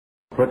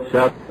puts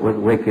up with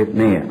wicked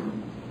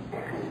men.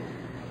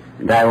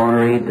 And I want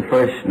to read the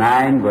first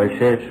 9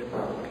 verses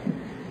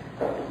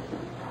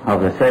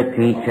of the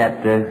 13th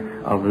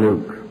chapter of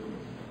Luke.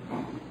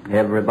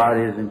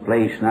 Everybody is in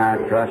place now, I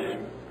trust.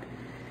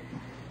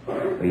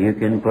 You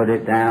can put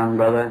it down,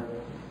 brother.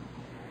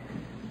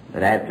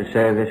 But after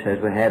service, as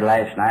we had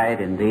last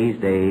night, in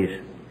these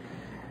days,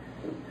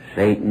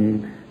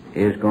 Satan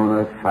is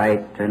going to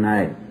fight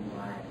tonight.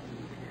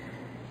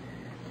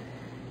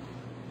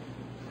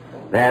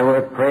 There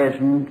were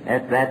present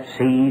at that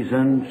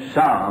season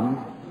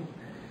some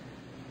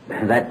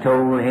that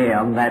told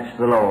him, that's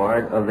the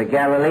Lord, of the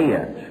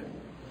Galileans,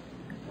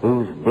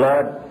 whose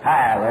blood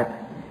Pilate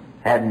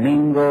had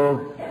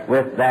mingled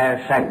with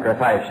their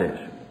sacrifices.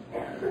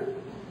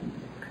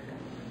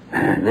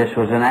 This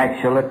was an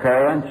actual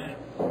occurrence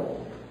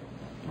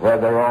where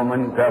the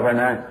Roman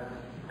governor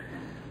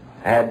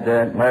had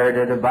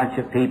murdered a bunch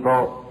of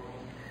people,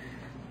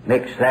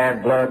 mixed their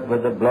blood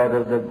with the blood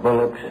of the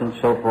bullocks and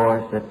so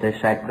forth that they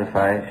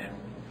sacrificed.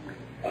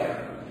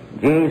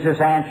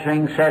 Jesus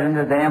answering said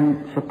unto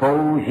them,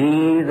 Suppose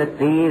ye that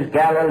these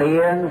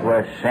Galileans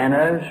were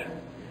sinners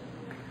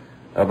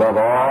above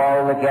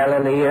all the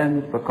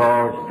Galileans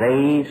because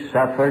they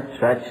suffered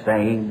such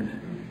things?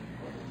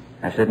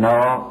 I said,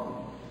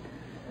 No,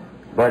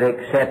 but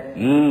except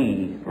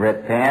ye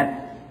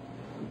repent,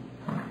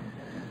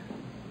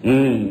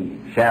 ye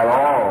shall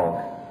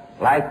all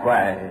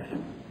likewise,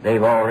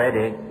 they've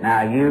already,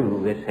 now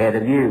you, it's head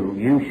of you,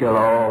 you shall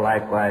all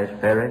likewise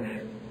perish.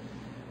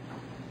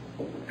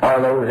 Or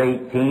those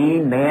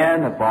 18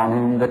 men upon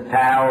whom the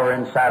tower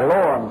in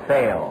Siloam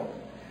fell.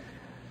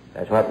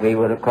 That's what we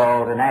would have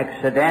called an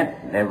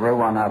accident. Every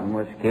one of them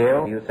was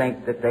killed. You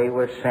think that they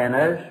were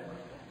sinners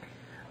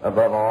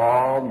above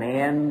all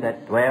men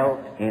that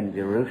dwelt in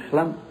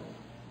Jerusalem?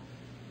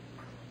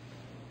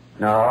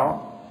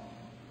 No.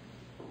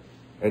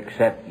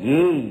 Except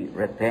ye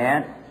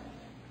repent,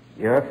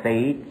 your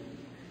feet,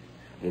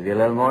 give you a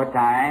little more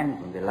time,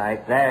 it'll be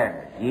like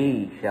there.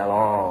 Ye shall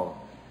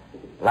all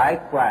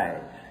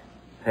likewise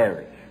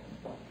perish.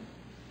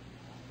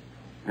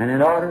 And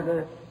in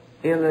order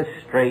to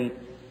illustrate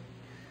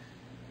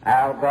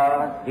how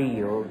God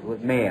deals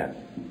with men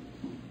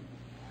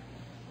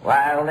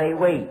while they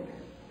wait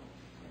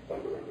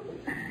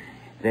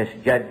this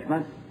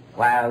judgment,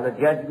 while the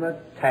judgment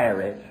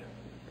tarries,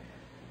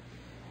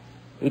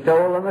 he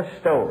told them a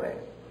story.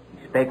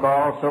 He spake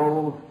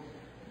also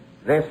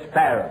this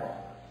parable.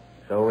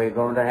 So we're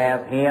going to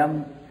have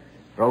him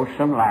throw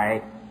some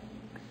light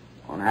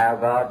on how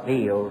God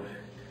deals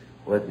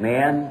with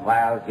men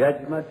while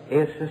judgment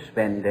is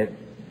suspended.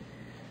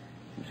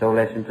 And so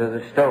listen to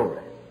the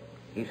story.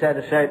 He said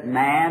a certain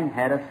man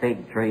had a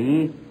fig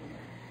tree.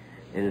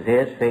 It was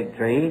his fig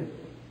tree,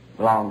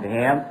 belonged to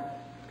him.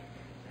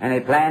 And he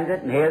planted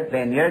it in his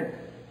vineyard.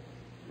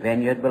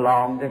 Vineyard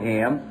belonged to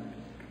him.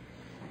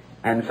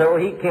 And so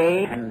he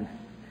came, and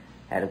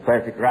had a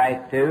perfect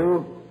right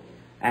to,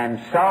 and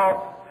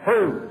sought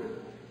fruit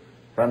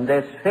from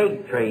this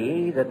fig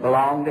tree that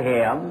belonged to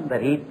him,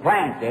 that he'd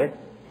planted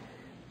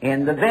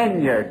in the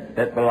vineyard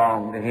that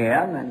belonged to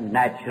him. And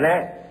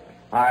naturally,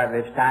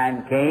 harvest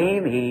time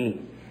came. He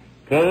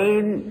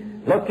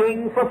came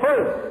looking for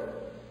fruit.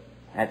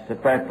 That's the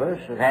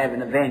purpose of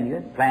having a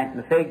vineyard, planting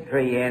a fig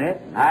tree in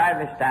it. And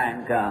harvest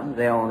time comes,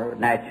 the owner would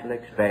naturally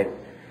expect to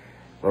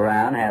go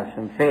around and have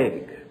some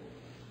figs.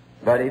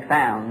 But he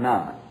found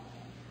none.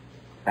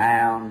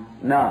 Found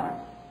none.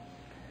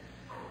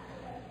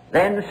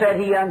 Then said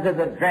he unto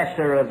the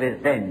dresser of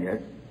his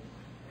vineyard,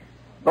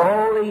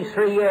 Behold, these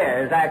 3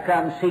 years I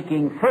come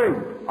seeking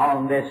fruit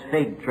on this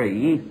fig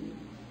tree.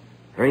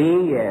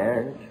 3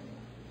 years.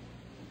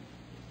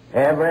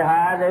 Every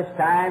harvest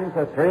time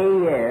for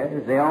 3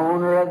 years, the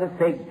owner of the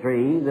fig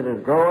tree that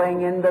is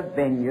growing in the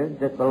vineyard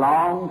that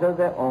belonged to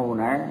the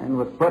owner and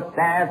was put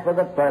there for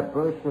the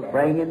purpose of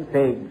bringing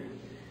figs,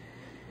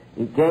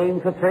 he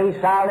came for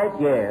 3 solid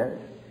years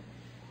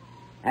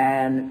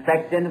and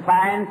expecting to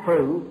find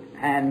fruit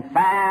and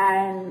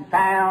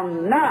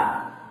found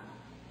none.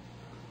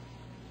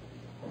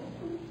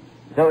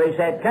 So he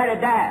said, Cut it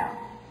down.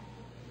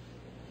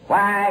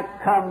 Why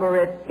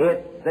cumbereth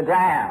it the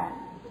ground?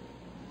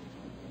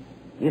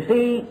 You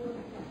see,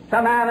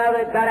 somehow or other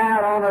it got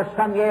out on us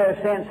some years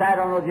since, I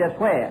don't know just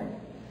when,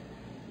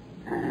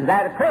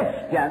 that a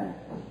Christian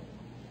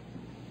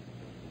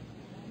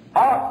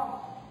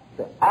ought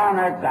to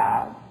honor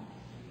God.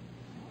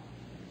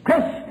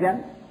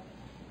 Christian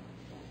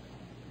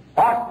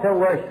ought to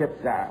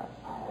worship God.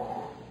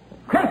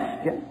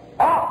 Christian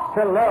ought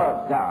to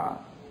love God.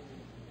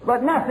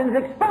 But nothing's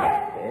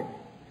expected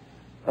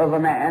of a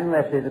man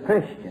unless he's a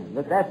Christian.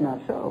 But that's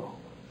not so.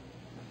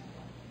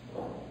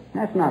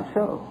 That's not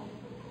so.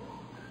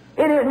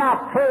 It is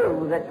not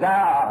true that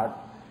God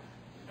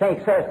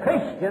says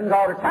Christians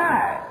ought to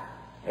tithe.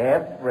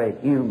 Every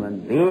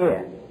human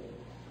being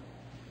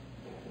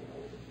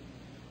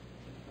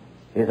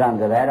is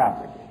under that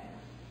obligation.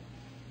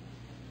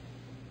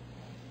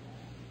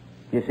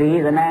 You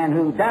see, the man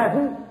who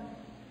doesn't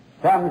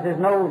thumbs his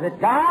nose at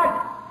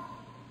God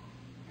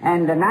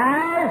and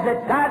denies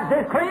that God's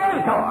his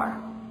creator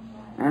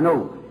and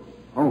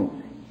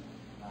owns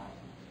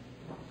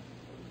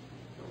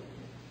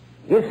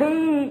it. You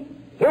see,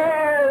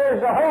 here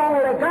is the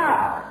holy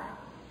God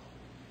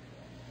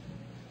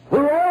who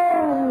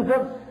owns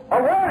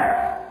a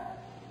world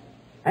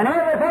and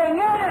everything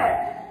in it,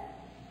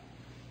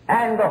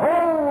 and the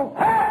whole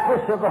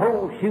purpose of the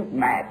whole shooting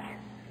match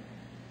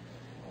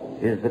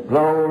is the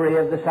glory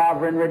of the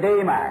sovereign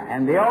Redeemer.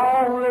 And the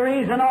only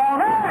reason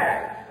on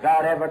earth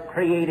God ever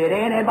created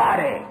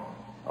anybody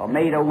or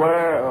made a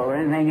world or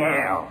anything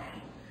else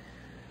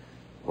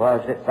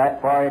was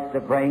that for it to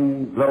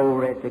bring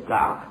glory to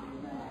God.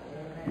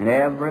 And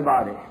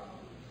everybody,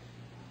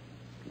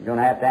 you don't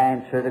have to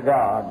answer to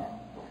God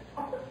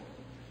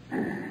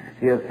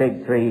if you're a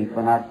fig tree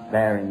for not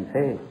bearing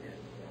figs.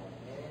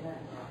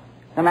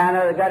 The man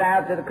who got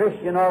out to the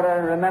Christian ought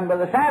to remember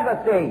the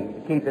Sabbath day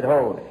to keep it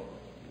holy.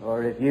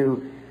 Or if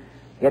you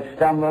get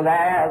stumbled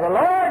there, the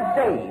Lord's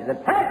day, the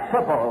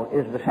principle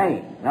is the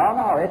same.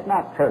 No, it's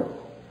not true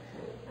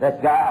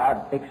that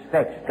God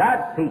expects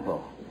God's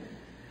people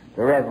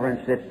to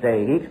reverence this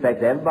day. He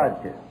expects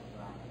everybody to.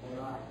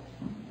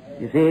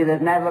 You see,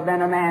 there's never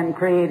been a man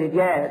created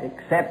yet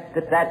except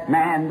that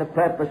man, the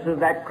purpose of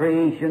that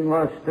creation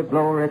was to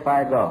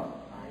glorify God.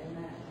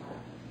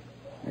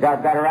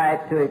 God's got a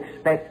right to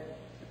expect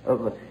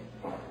of the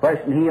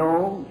person he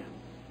owns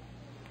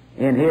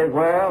in his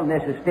world, and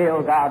this is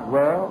still God's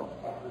world.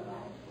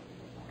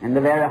 And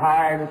the very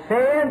heart of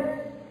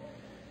sin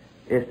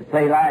is to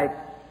play like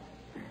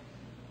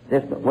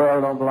this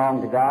world don't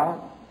belong to God.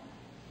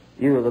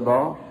 You are the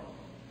boss.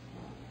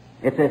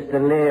 It's just to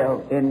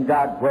live in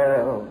God's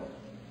world.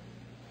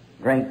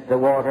 Drink the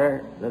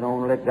water that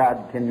only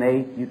God can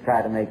make, you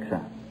try to make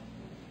some.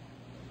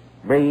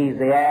 Breathe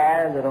the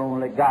air that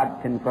only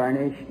God can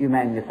furnish, you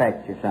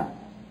manufacture some.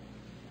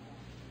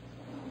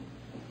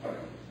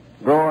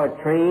 Grow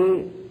a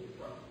tree,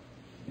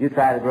 you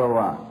try to grow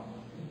one.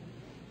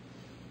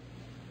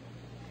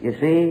 You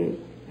see,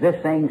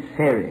 this thing's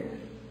serious.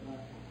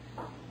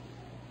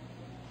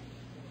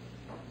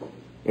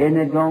 Isn't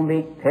it going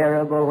to be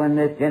terrible when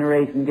this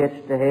generation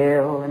gets to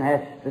hell and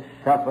has to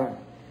suffer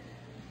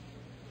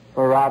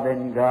for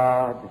robbing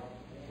God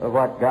of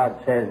what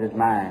God says is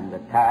mine? The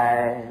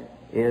tithe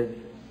is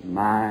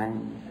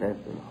mine, says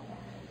the Lord.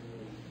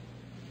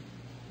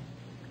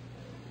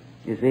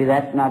 You see,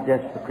 that's not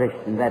just for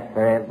Christians, that's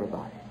for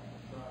everybody.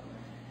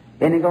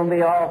 Isn't it going to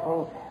be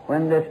awful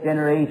when this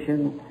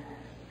generation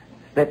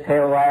splits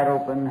hell wide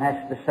open,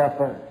 has to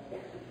suffer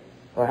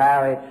for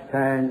how it's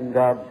turned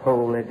God's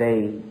holy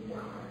day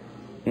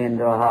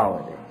into a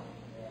holiday?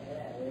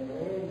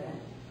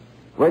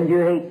 Wouldn't you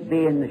hate to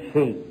be in the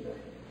shape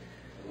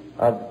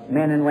of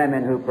men and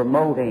women who are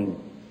promoting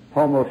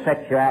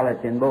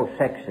homosexuality in both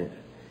sexes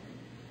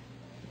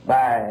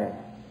by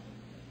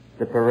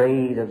the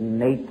parade of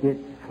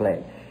naked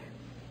flesh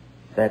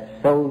that's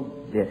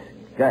so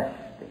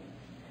disgusting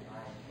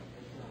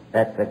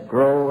that the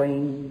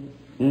growing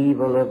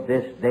evil of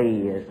this day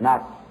is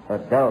not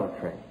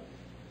adultery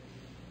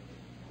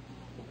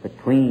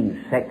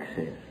between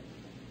sexes.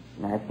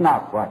 That's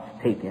not what's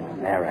taking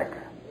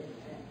America.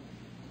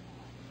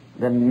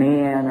 The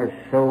men are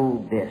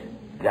so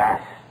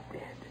disgusted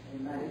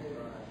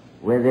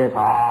with this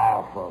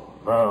awful,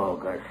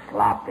 vulgar,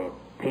 sloppy,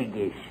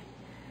 piggish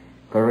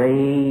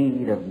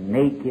parade of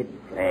naked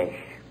flesh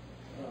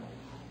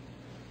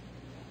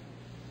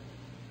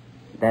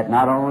that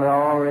not only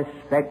all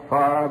respect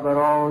for, but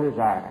all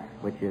desire,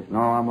 which is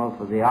normal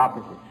for the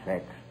opposite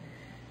sex,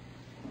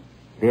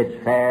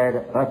 bids fair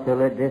to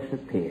utterly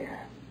disappear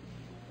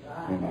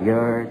in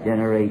your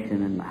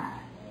generation and mine.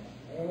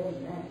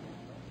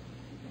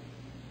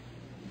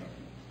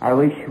 I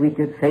wish we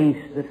could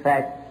face the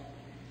fact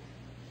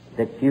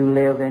that you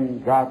live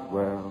in God's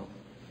world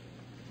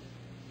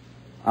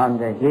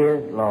under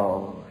His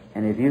laws,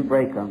 and if you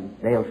break them,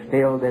 they'll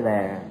still be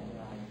there.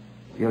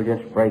 You'll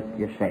just break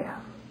yourself.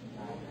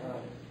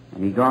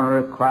 And He's going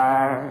to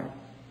require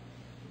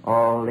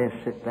all this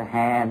at the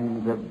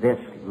hands of this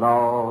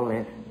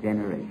lawless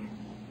generation.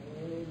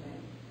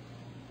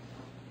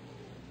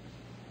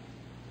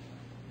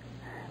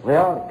 We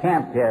ought to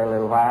camp here a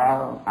little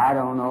while. I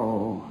don't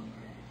know.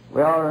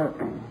 We ought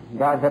to,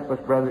 God help us,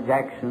 Brother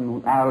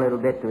Jackson, out a little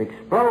bit to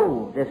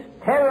explode this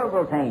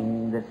terrible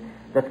thing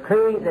that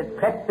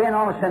crept in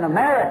on us in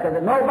America,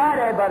 that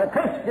nobody but a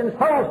Christian's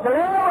supposed to live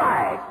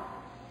right.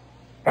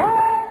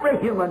 Every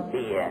human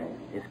being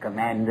is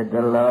commanded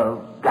to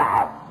love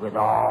God with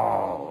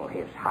all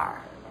his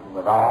heart, and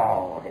with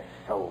all his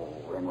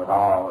soul, and with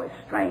all his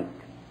strength.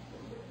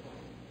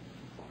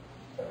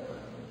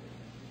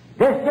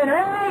 This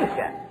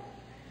generation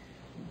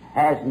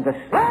hasn't the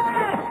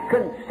slightest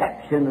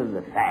conception of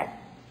the fact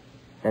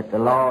that the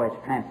law is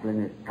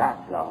trampling is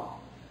God's law,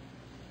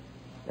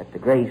 that the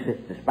grace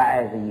it's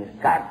despising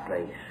is God's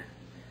grace,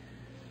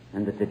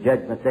 and that the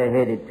judgment they're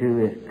headed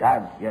to is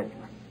God's judgment.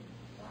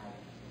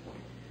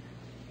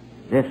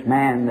 This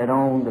man that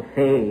owned the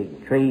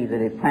fig tree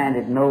that he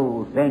planted in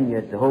those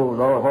vineyards, the whole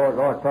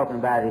Lord talking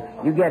about it.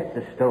 You get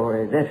the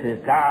story. This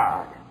is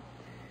God.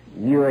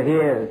 You are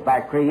His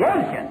by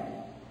creation.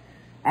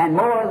 And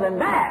more than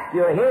that,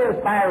 you're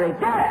His by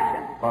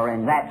redemption. For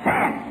in that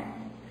sense,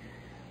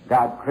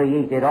 God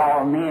created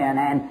all men,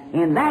 and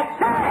in that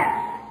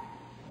sense,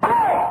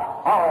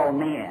 bought all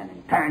men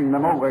and turned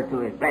them over to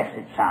His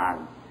blessed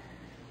Son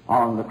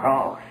on the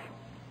cross.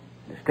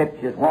 The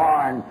Scriptures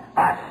warn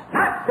us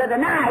not to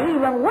deny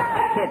even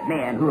wretched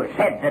men who are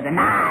said to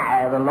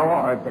deny the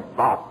Lord that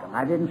bought them.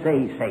 I didn't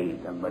say He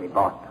saved them, but He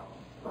bought them.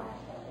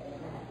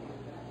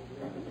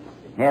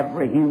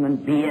 Every human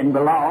being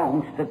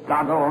belongs to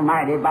God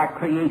Almighty by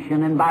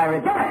creation and by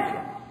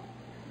redemption.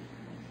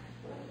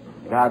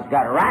 God's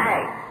got a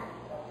right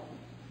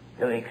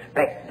to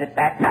expect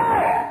that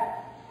man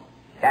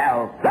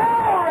shall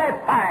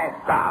glorify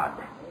God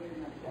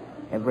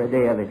every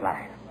day of his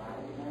life.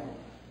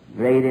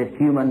 Greatest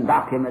human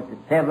document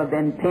that's ever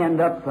been penned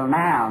up till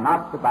now,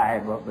 not the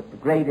Bible, but the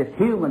greatest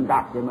human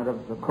document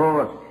of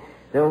course,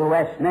 the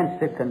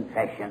Westminster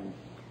Confession.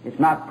 It's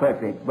not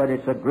perfect, but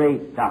it's a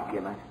great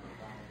document.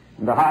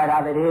 And the heart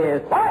of it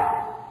is,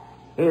 what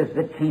is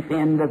the chief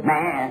end of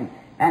man?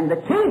 And the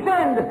chief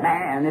end of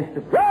man is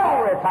to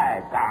glorify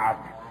God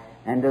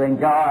and to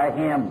enjoy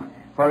Him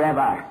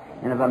forever.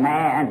 And if a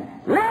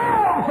man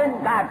lives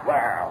in God's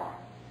world,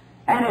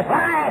 and his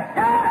life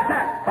does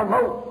not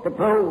promote the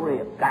glory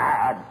of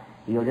God,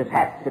 he'll just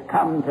have to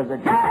come to the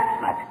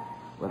judgment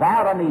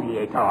without a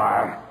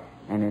mediator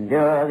and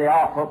endure the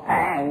awful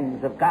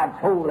pangs of God's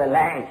holy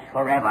lash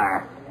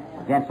forever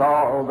against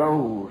all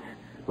those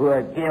who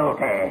are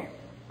guilty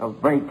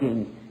of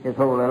breaking His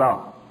holy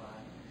law.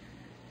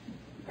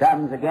 He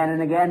comes again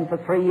and again for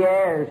 3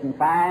 years and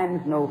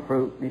finds no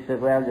fruit. And he says,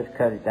 well, just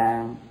cut it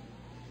down.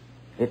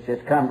 It's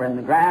just cumbering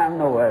the ground,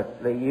 no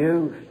earthly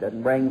use,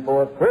 doesn't bring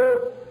forth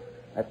fruit.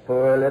 That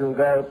poor little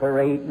girl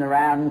parading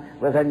around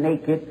with her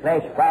naked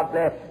flesh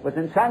probably was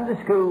in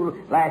Sunday school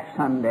last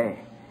Sunday.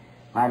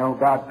 Why don't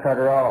God cut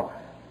her off?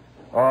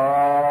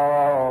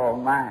 Oh,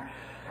 my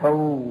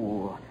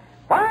soul.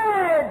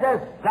 Why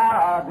does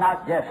God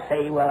not just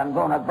say, well, I'm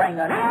going to bring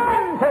an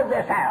end to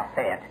this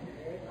outfit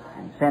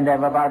and send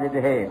everybody to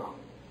hell?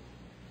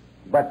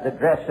 But the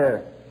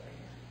dresser,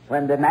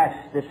 when the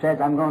master said,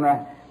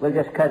 we'll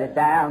just cut it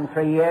down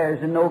 3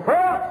 years and no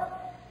fruit,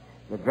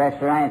 the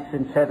dresser answered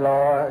and said,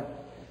 Lord,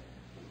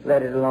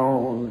 let it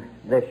alone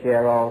this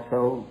year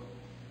also,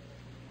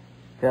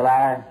 till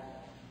I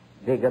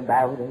dig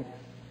about it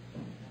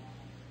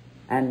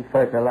and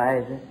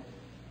fertilize it.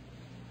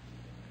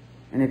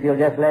 And if you'll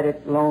just let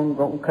it alone,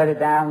 go and cut it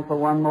down for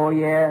 1 more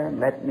year, and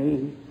let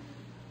me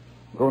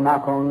go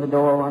knock on the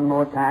door 1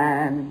 more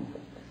time,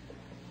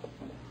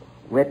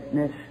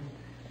 witness,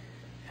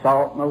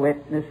 salt my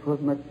witness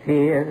with my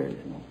tears,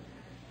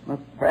 my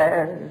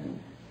prayers,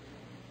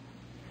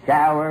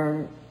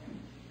 shower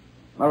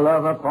my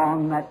love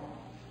upon that.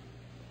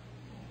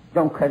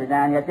 Don't cut it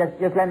down yet.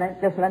 Just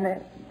let me.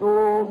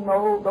 Oh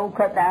no, don't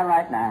cut down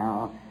right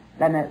now.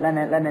 Let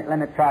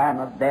me try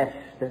my best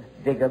to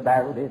dig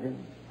about it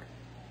and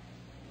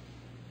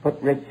put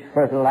rich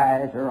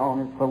fertilizer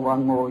on it for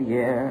 1 more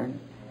year.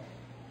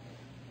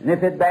 And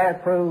if it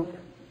bear fruit,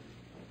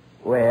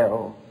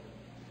 well.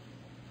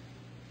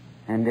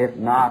 And if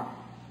not,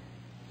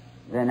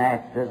 then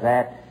after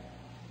that,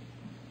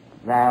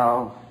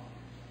 thou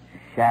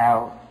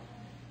shalt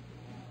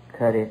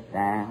cut it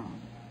down.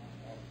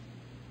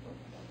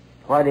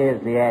 What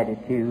is the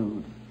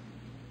attitude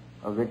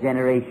of the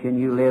generation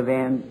you live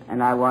in?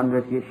 And I wonder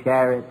if you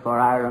share it, for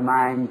I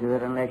remind you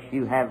that unless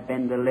you have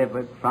been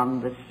delivered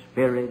from the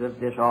spirit of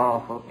this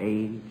awful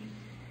age,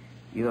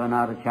 you are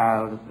not a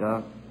child of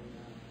God.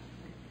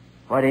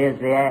 What is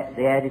the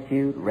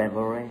attitude?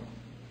 Revelry.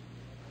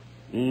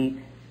 Eat,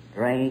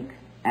 drink,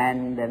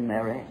 and be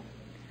merry.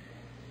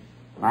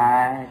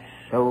 My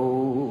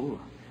soul,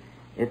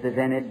 if there's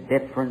any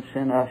difference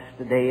in us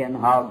today and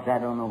hogs, I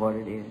don't know what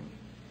it is.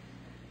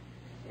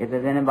 If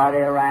there's anybody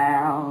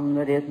around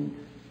that isn't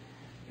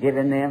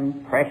giving the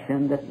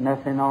impression that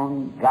nothing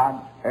on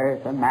God's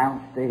earth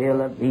amounts to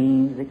hill of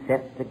beans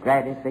except the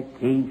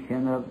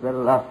gratification of the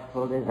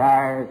lustful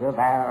desires of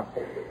our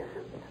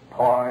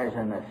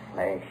poisonous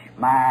flesh.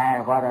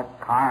 My, what a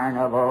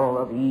carnival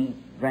of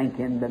eat, drink,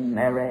 and be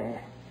merry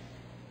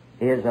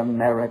is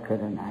America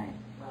tonight.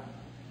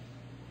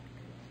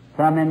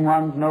 Thumbing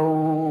one's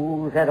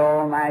nose at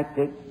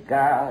Almighty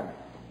God,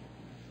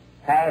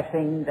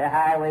 passing the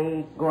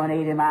highway going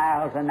 80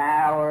 miles an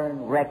hour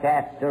and wreck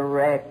after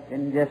wreck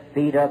and just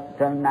feet up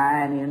to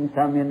 90 and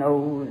thumb your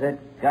nose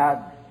at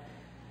God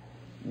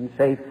and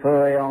say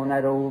fooey on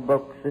that old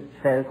book that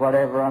says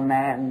whatever a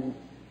man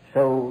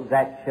sows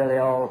that shall he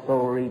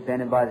also reap.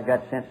 Anybody's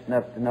got sense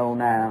enough to know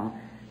now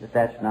that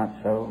that's not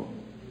so.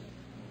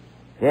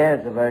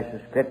 Here's a verse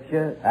of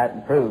Scripture I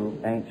can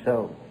prove ain't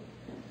so.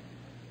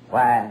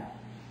 Why,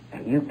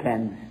 you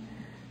can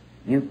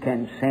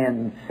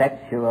sin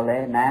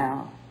sexually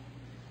now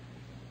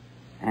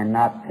and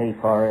not pay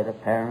for it,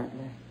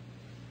 apparently.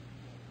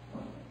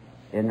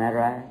 Isn't that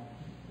right?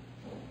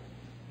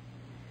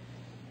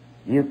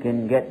 You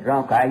can get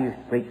drunk. I used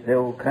to preach the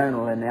old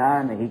colonel in the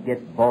army. He'd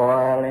get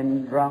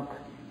boiling drunk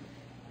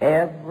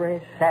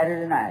every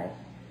Saturday night.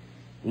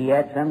 He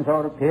had some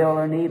sort of pill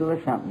or needle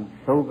or something,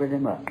 sobered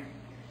him up.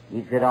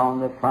 He'd sit on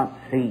the front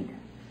seat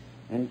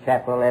in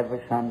chapel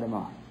every Sunday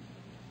morning.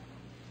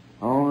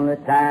 Only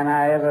time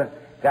I ever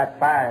got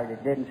fired,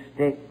 it didn't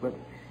stick, but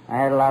I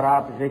had a lot of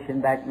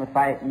opposition back in my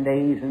fighting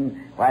days,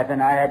 and wife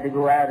and I had to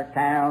go out of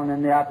town,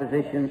 and the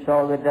opposition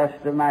saw the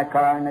dust of my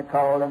car, and they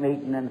called a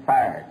meeting and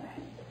fired me.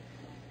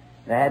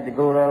 They had to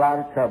go to a lot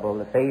of trouble.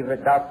 The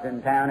favorite doctor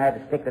in town had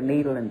to stick a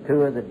needle in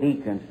two of the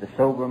deacons to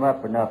sober them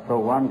up enough so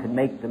one could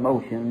make the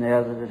motion and the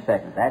other the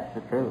second. That's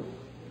the truth.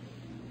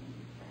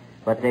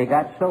 But they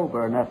got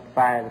sober enough to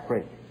fire the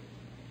preacher.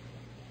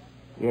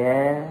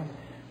 Yes.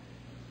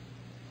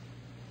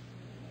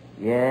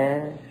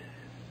 Yes.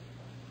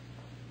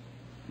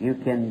 You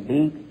can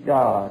beat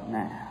God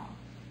now,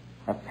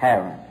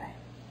 apparently.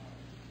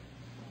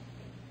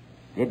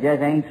 It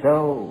just ain't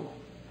so.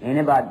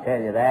 Anybody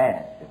tell you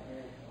that?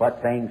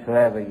 What things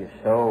soever you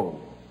sow,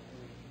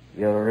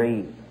 you'll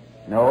reap.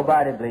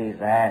 Nobody believes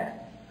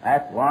that.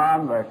 That's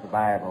one verse of the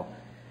Bible,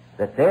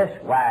 that this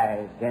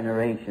wise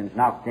generation's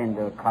knocked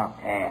into a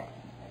cocked hat.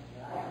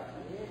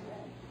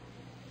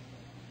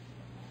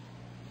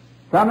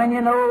 Some of you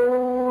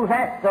know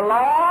that's the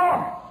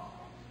law,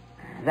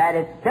 that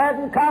it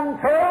doesn't come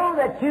true,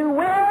 that you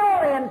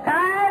will in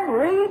time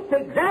reap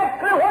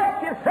exactly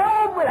what you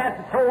sowed. We'll have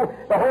to throw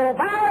the whole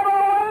Bible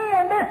away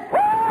and this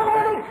world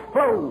will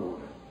explode.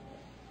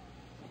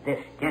 This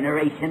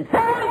generation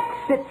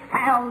thinks it's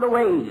found a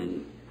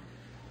way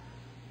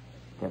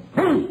to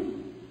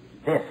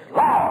beat this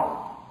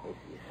law. If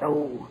you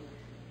sow,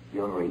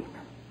 you'll reap.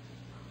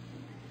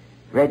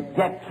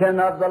 Rejection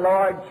of the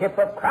Lordship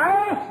of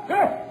Christ,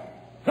 this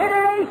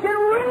generation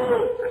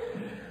reeks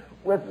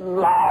with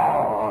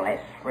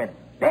lawless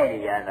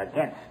rebellion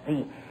against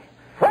the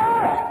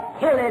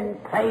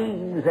flesh-killing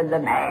claims and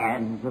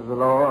demands of the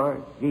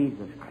Lord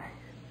Jesus Christ.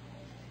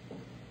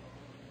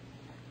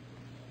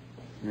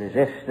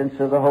 Resistance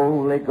of the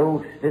Holy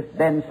Ghost has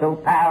been so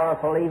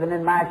powerful even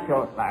in my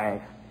short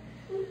life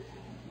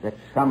that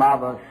some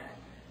of us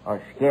are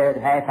scared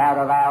half out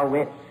of our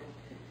wits,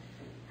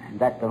 and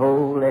that the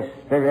Holy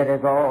Spirit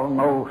has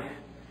almost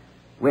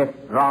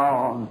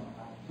withdrawn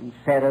and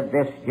said of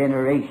this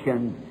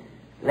generation,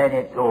 let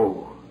it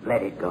go,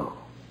 let it go.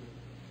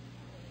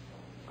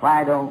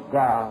 Why don't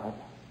God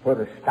put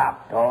a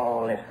stop to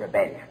all this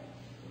rebellion?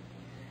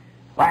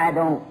 Why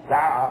don't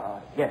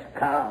God just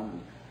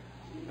come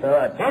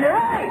to a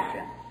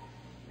generation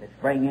that's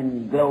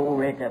bringing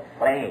glory to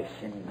flesh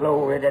and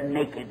glory to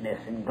nakedness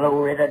and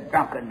glory to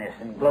drunkenness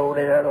and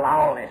glory to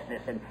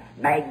lawlessness and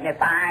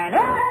magnifying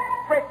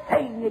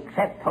everything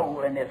except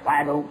holiness?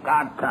 Why don't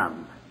God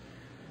come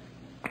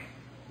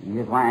and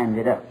just wind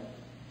it up?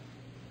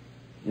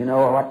 You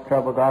know what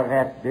trouble God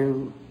has to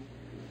do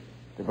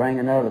to bring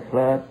another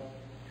flood?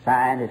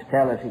 Scientists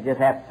tell us he just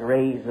has to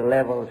raise the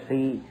level of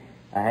sea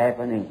a half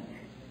an inch.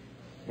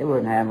 It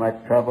wouldn't have much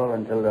trouble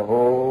until the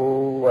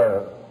whole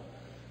world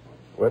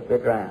would be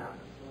drowned.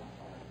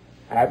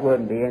 That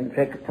wouldn't be any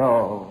trick at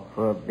all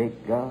for a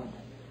big God.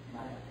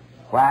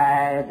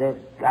 Why does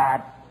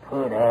God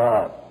put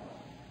up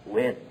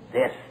with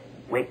this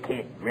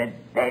wicked,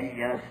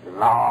 rebellious,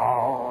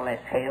 lawless,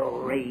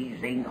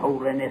 hell-raising,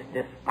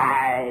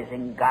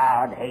 holiness-despising,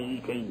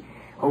 God-hating,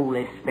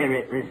 Holy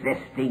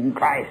Spirit-resisting,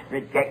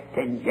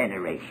 Christ-rejecting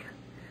generation?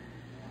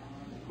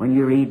 When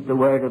you read the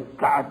Word of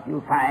God,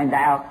 you find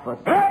out for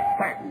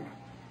certain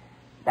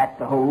that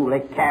the holy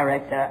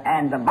character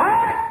and the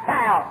marked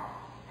out,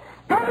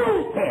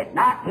 stated,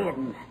 not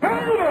hidden,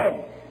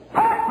 stated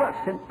purpose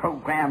and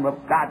program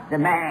of God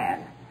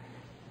demand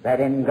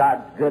that in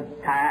God's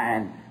good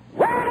time,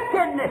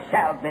 wickedness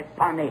shall be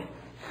punished,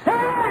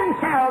 sin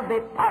shall be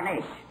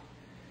punished,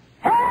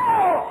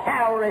 hell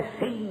shall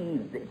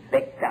receive its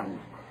victims.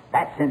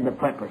 That's in the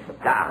purpose of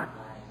God.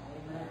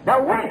 The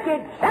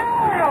wicked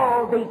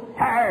shall be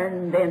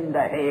turned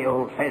into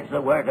hell, says the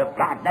Word of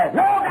God. There's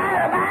no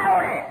doubt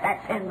about it.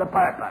 That's in the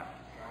purpose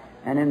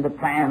and in the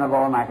plan of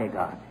Almighty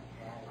God.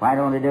 Why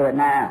don't He do it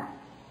now?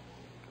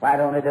 Why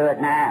don't He do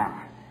it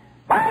now?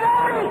 Why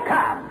don't He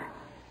come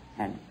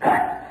and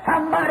cut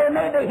somebody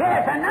maybe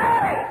here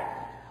tonight?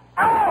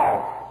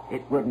 Oh,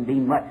 it wouldn't be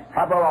much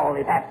trouble. All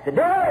He'd have to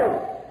do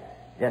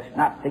just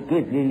not to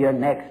give you your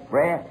next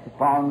breath.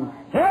 Upon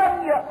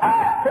Him you're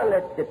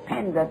utterly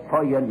dependent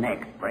for your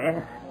next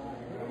breath.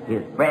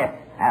 His breath,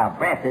 our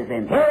breath is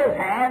in His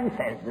hand,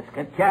 says the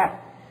Scripture.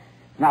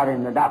 Not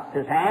in the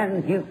doctor's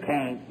hands. You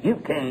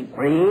can't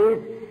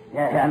breathe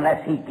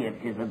unless He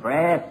gives you the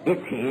breath.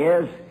 It's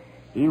His.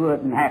 He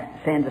wouldn't have to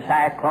send a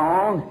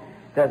cyclone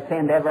to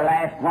send every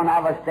last one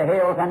of us to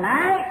hell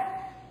tonight.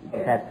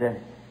 He'd have to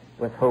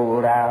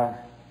withhold our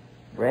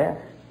breath.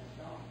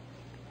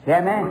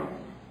 Hear me?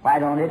 Why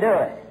don't He do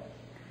it?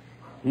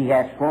 He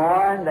has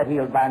sworn that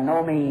He'll by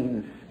no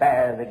means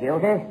spare the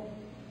guilty.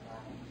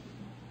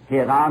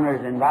 His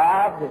honor's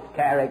involved, His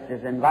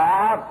character's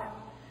involved.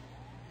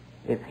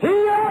 If he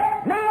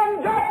let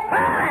men get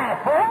by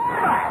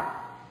forever,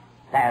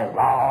 their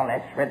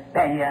lawless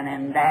rebellion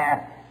and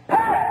their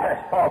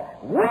purposeful,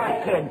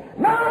 wicked,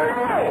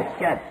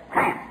 malicious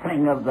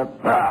trampling of the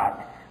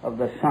blood of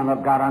the Son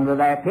of God under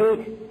their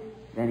feet,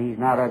 then he's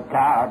not a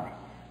God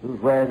who's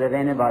worthy of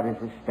anybody's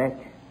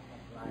respect.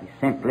 He's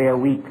simply a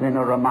weakling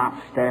or a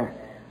monster,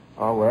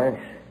 or worse.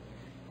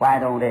 Why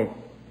don't he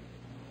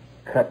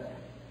cut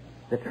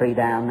the tree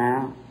down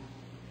now?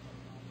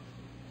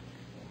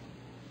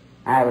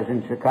 I was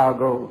in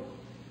Chicago,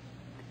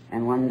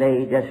 and one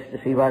day, just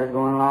to see what was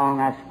going along,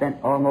 I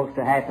spent almost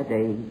a half a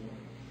day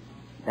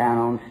down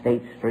on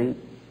State Street,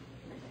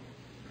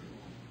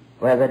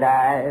 where the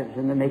dives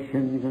and the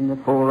missions and the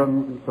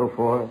forums and so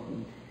forth.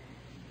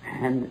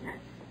 And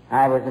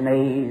I was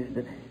amazed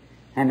at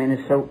how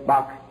many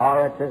soapbox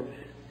orators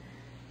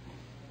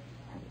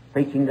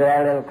preaching to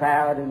that little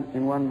crowd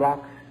in one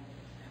block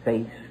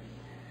space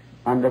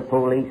under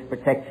police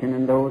protection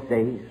in those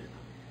days.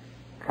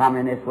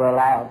 Communists were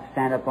allowed to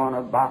stand up on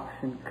a box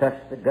and cuss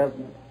the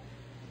government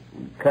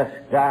and cuss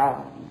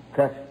God and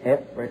cuss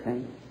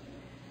everything.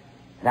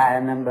 And I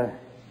remember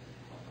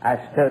I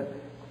stood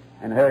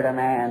and heard a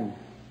man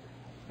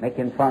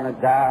making fun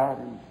of God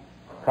and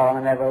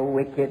calling him every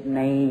wicked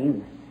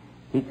name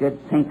he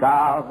could think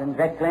of, and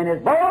directly in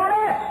his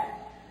boldness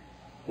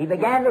he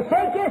began to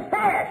shake his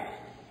fist.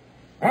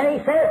 And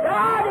he says,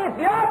 God, if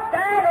you're up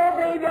there, I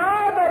don't believe you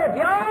are, but if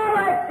you are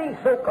like these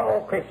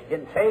so-called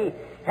Christians say,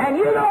 and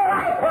you don't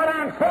like what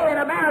I'm saying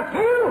about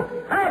you,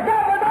 I've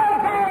got the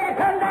dog there to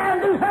come down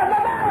and do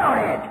something about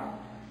it.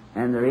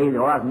 And there really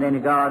wasn't any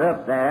God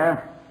up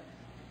there.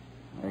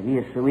 He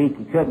is so weak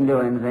he couldn't do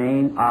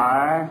anything,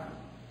 or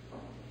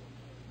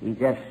he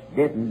just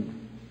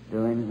didn't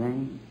do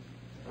anything.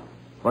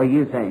 What do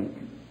you think?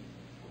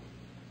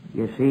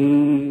 You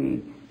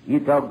see, you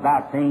talk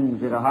about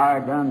things that are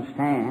hard to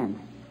understand.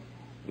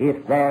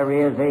 If there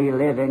is a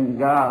living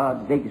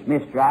God, biggest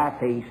mystery I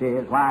face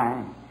is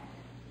why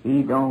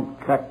he don't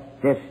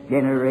cut this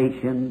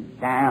generation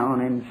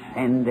down and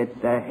send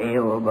it to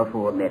hell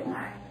before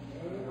midnight.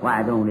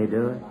 Why don't he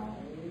do it?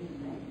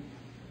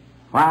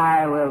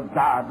 Why will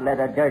God let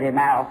a dirty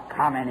mouth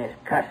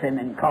communist cuss him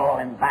and call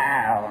him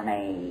vile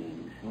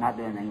names? Not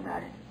do anything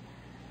about it.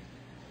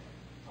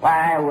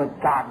 Why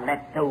would God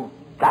let those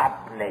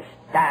godless,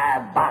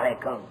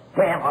 diabolical,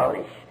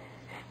 devilish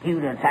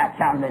students out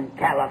yonder in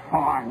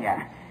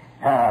California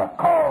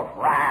cause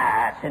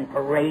riots and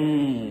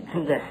parades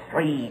through the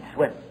streets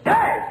with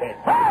dirty,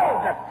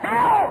 vulgar,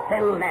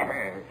 filthy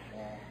letters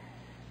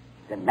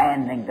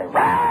demanding the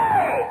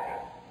right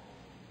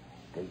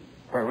to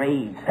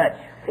parade such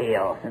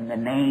filth in the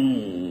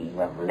name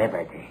of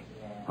liberty?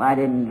 Why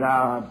didn't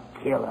God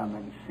kill them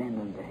and send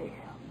them to hell?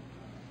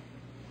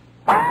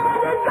 Why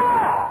did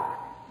God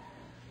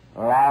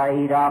allow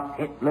Adolf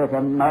Hitler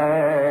to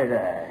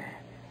murder,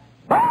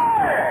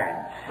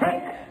 burn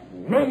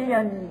 6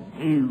 million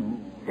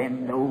Jews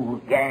in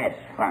those gas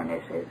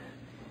furnaces,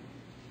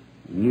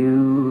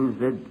 use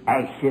the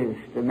ashes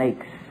to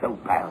make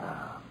soap out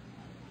of?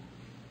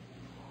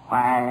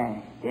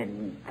 Why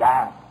didn't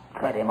God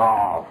cut him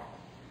off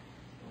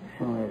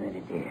sooner than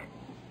he did?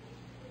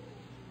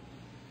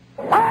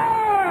 Why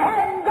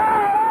hadn't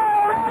God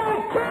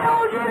already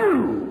killed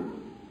you?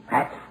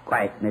 That's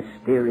quite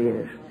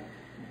mysterious.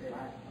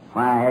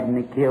 Why hadn't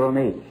he killed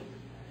me?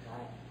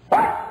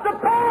 What's the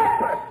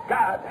purpose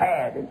God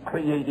had in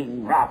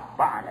creating Rolfe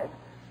Barnard?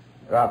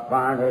 Rolfe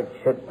Barnard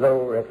should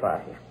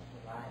glorify him.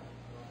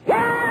 Year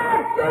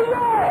after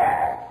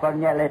year, for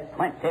nearly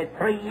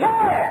 23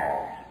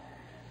 years,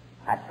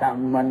 that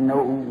someone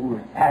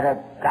knows had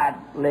a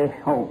godly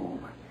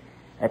home,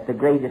 that the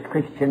greatest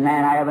Christian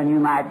man I ever knew,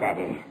 my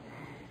daddy,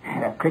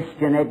 had a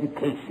Christian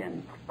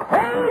education,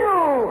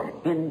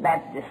 cradled in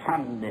Baptist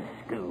Sunday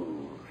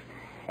schools,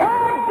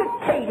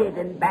 educated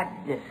in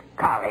Baptist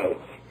college.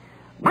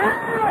 My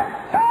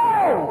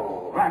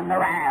soul run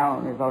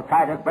around as I'll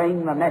try to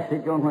bring the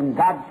message on when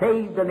God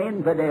saved an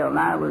infidel and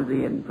I was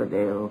the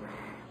infidel.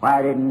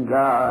 Why didn't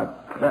God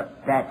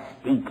cut that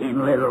stinking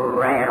little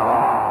rat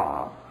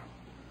off?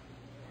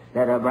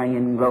 Instead of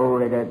bringing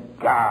glory to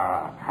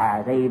God,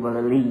 I was able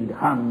to lead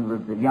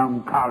hundreds of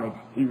young college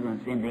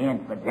students into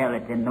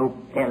infidelity, and no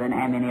telling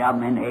how many of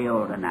them in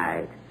hell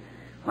tonight.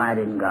 Why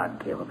didn't God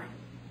kill me?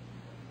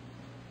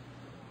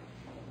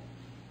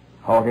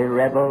 Haughty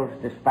rebels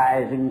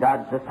despising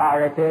God's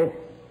authority,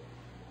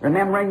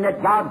 remembering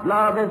that God's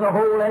love is a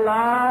holy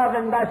love,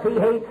 and thus he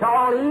hates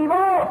all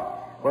evil.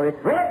 For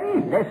it's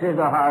written, this is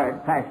a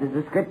hard passage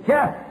of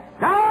Scripture,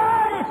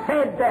 God is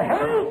said to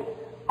hate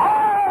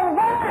all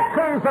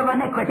workers of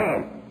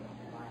iniquity.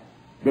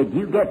 Did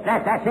you get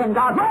that? That's in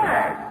God's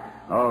Word.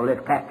 Oh, this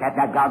cat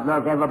that God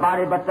loves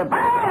everybody, but the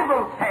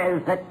Bible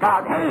says that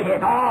God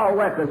hated all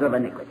workers of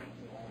iniquity.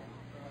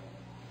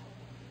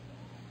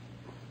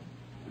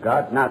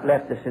 God's not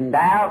left us in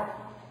doubt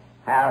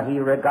how he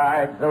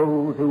regards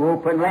those who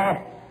openly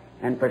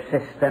and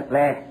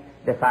persistently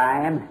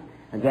defy him.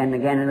 Again and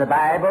again in the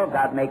Bible,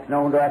 God makes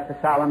known to us the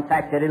solemn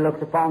fact that he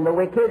looks upon the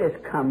wicked as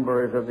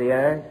cumberers of the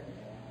earth.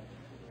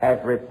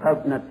 as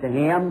repugnant to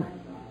him.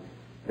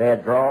 They're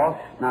dross,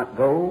 not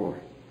gold.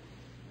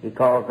 He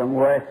calls them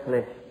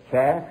worthless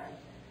chaff.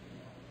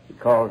 He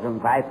calls them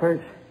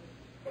vipers,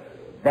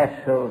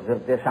 vessels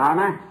of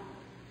dishonor,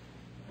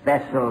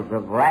 vessels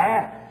of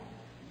wrath.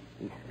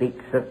 He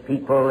speaks of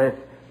people as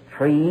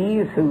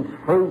trees whose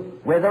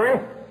fruit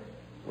withereth.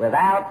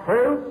 Without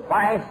fruit,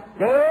 Christ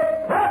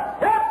dead,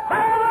 plucked up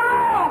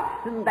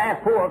by the roots, and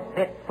therefore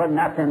fit for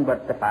nothing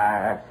but the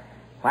fire.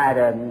 Why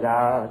doesn't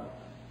God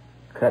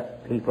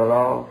cut people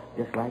off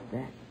just like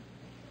that?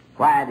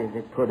 Why does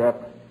it put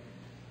up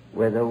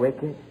with the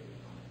wicked?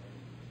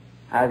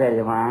 I'll tell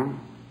you why.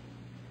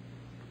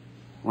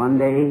 One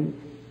day,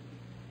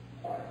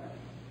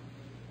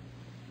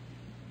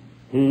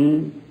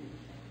 he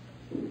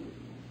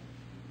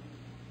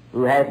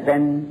who has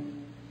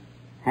been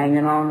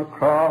hanging on the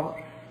cross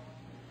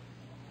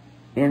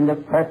in the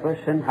purpose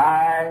and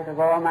heart of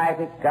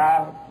Almighty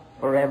God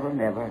forever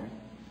and ever,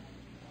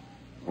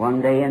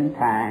 one day in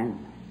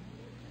time,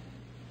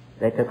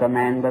 they took a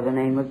man by the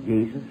name of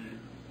Jesus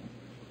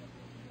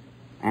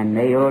and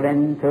nailed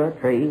him to a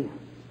tree.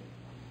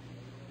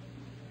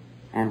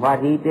 And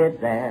what he did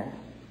there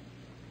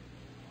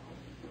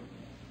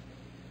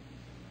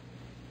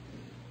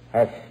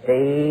has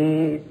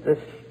stayed the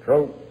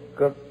stroke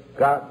of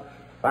God's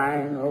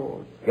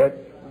final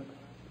judgment.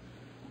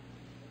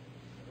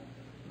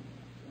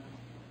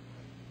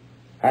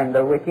 And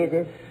the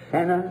wickedest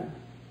sinner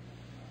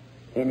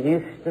in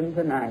Houston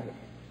tonight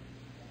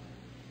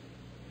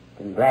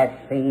can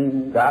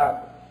blaspheme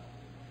God,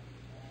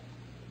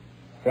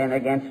 sin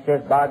against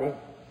his body,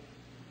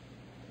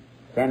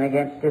 sin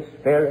against his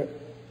spirit,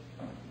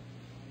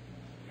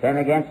 sin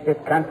against his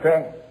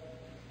country,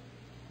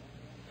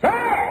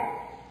 sin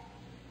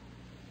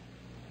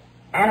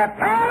and a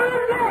power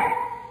of death.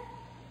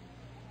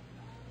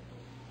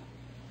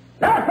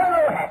 Nothing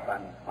will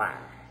happen. Why?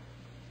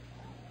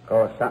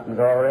 Because something's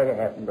already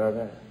happened,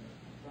 brother.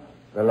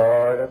 The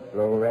Lord of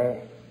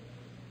glory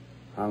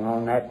hung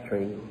on that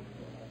tree.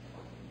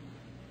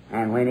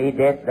 And when he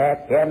did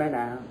that, hear me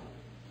now,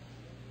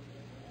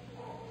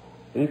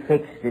 he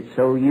fixed it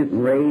so you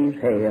can raise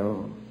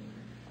hell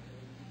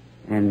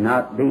and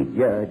not be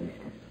judged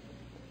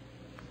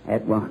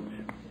at once.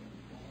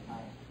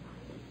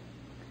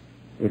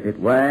 If it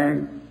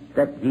weren't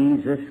that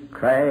Jesus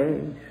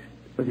Christ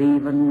was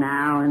even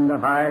now in the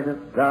heart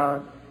of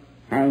God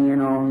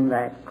hanging on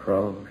that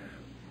cross,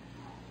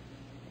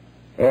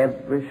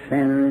 every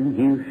sinner in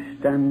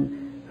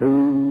Houston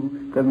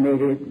who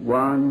committed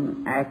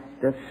one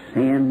act of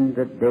sin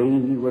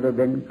today would have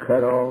been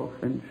cut off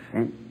and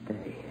sent to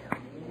hell.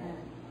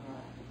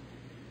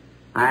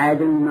 I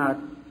do not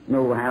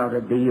know how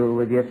to deal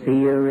with your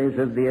theories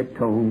of the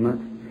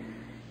atonement.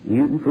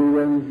 You can fool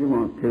them if you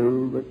want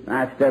to, but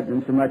I've studied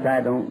them so much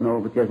I don't know.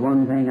 But there's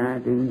one thing I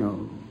do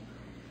know,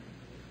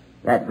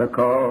 that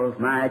because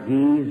my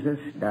Jesus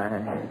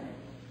died,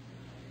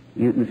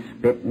 you can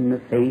spit in the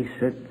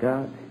face of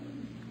God,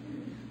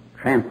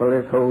 trample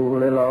his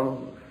holy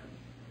laws,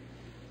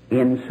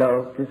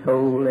 insult his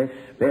Holy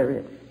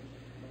Spirit,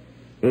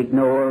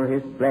 ignore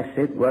his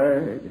blessed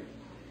word,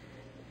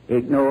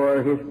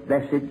 ignore his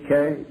blessed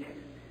church.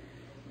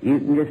 You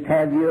can just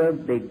have your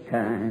big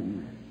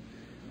time.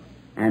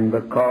 And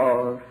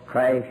because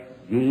Christ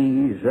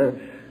Jesus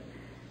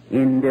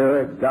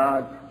endured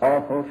God's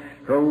awful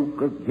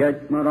stroke of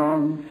judgment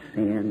on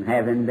sin,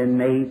 having been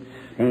made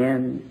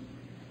sin,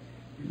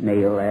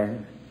 nail there,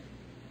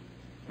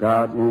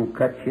 God won't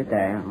cut you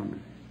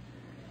down.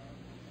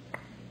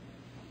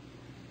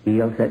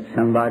 He'll let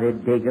somebody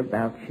dig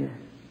about you.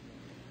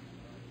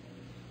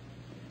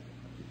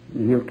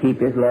 He'll keep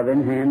his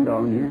loving hand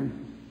on you.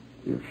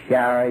 He'll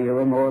shower you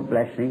with more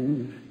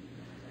blessings.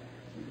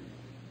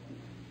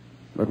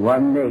 But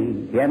one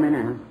day, hear me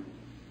now,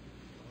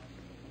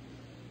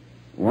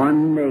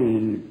 one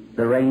day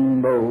the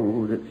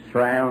rainbow that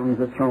surrounds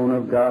the throne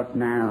of God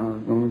now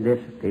is going to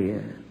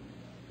disappear.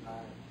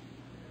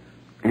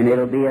 And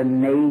it'll be a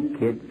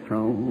naked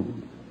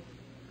throne.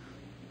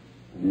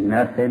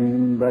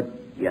 Nothing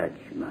but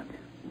judgment.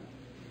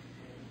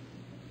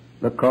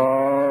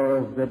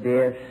 Because the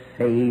dear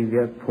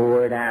Savior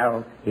poured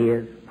out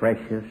his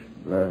precious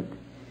blood.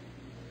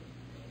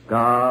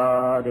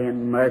 God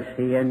in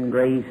mercy and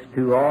grace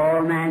to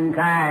all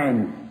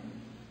mankind.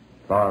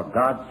 For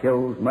God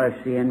shows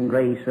mercy and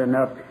grace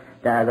enough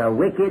to the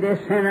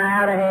wickedest sinner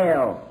out of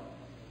hell,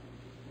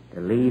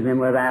 to leave him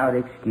without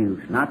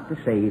excuse, not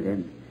to save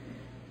him,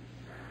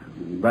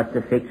 but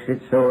to fix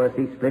it so if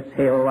he splits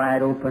hell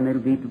wide open,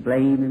 it'll be to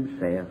blame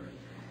himself.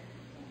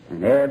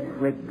 And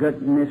every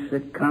goodness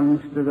that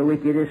comes to the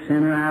wickedest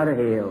sinner out of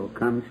hell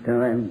comes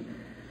to him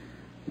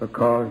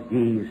because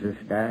Jesus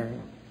died.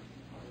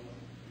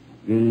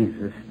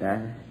 Jesus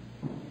died.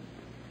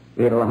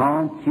 It'll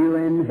haunt you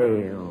in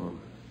hell.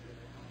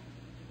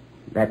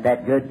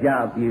 That good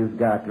job you've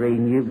got,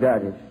 reading you've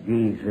got is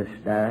Jesus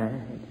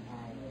died.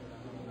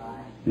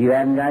 You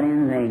haven't got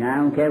anything. I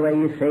don't care whether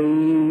you're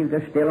saved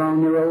or still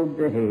on the road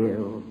to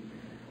hell.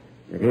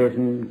 It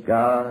isn't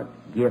God's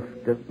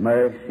gift of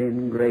mercy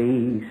and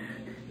grace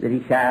that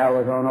he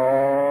showers on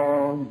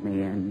all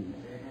men,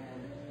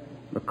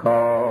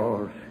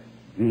 because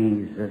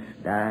Jesus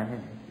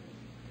died.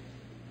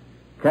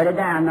 Cut it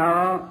down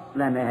now.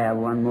 Let me have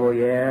one more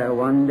year.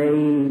 One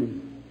day,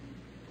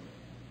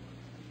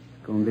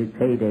 it's going to be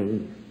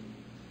payday.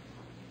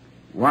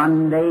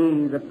 One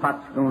day the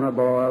pot's going to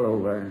boil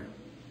over.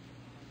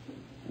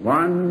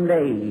 One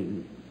day,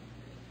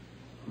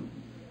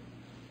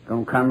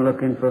 going to come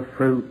looking for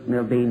fruit and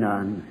there'll be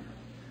none.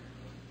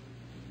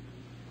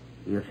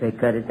 You'll say,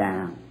 cut it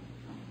down.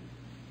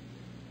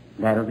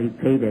 That'll be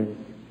payday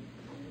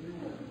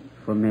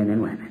for men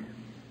and women.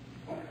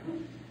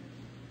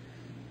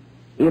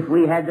 If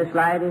we had the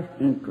slightest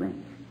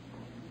inkling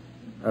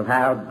of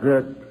how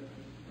good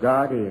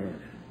God is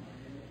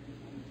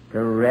to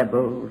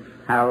rebels,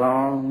 how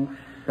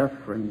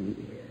long-suffering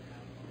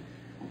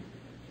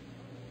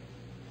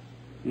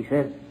He is. He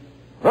said,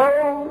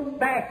 hold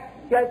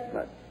back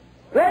judgment.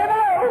 Let it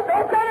alone.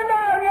 Don't cut it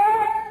down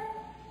yet.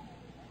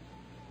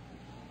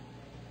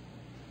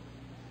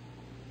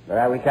 But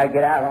I wish I'd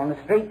get out on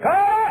the street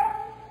corner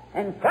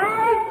and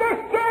flag this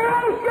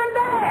generation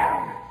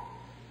down,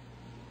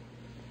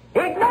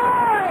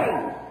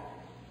 ignoring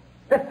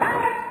the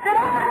fact that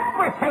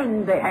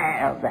everything they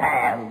have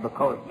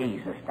because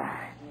Jesus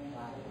died.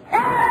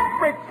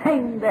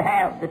 Everything they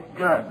have that's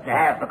good, they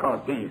have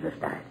because Jesus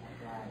died.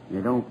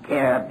 They don't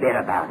care a bit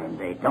about Him.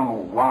 They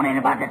don't want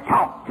anybody to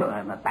talk to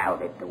Him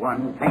about it. The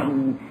one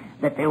thing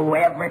that they owe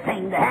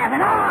everything they have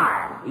and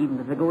are, even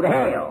if they go to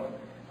hell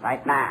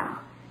right now,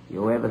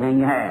 you owe everything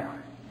you have.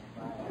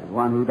 The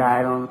one who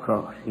died on the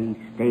cross, He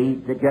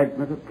stayed the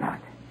judgment of God,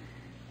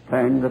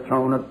 turned the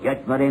throne of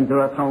judgment into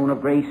a throne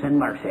of grace and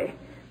mercy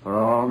for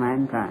all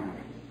mankind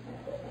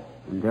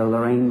until the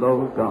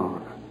rainbow is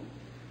gone.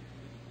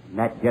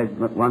 That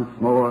judgment once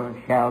more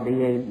shall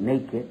be a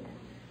naked,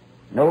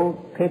 no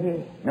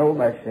pity, no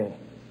mercy,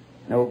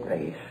 no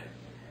grace.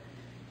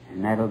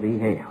 And that'll be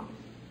hell.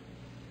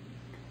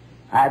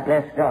 I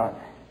bless God.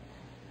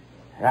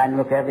 I can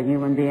look every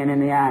human being in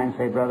the eye and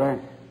say, brother,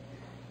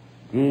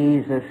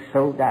 Jesus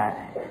so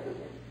died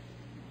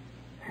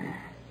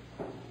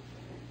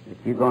that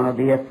you're going to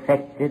be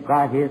affected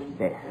by His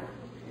death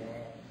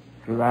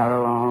throughout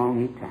a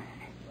long eternity.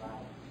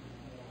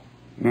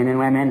 Men and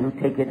women who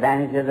take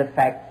advantage of the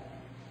fact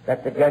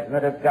that the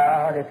judgment of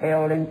God is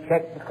held in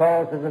check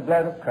because of the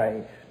blood of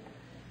Christ,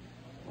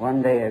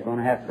 one day are going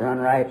to have to run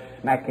right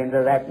smack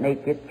into that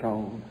naked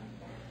throne.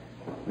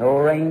 No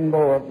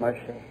rainbow of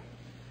mercy.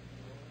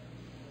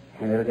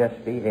 And it'll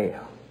just be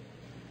hell.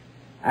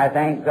 I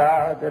thank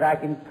God that I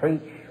can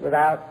preach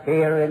without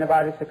fear of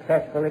anybody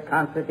successfully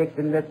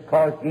contradicting that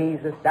because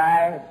Jesus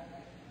died,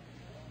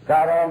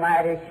 God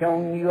Almighty has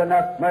shown you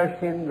enough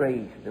mercy and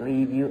grace to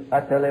leave you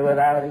utterly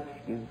without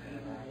excuse.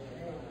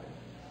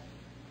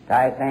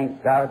 I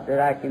thank God that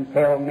I can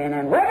tell men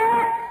and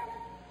women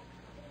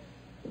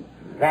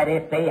that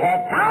if they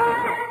had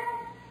time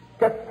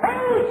to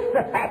face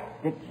the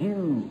fact that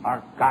you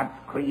are God's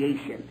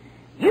creation,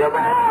 you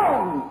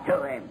belong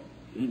to Him.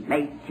 He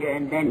made you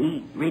and then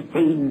He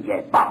redeemed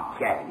you, bought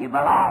you. You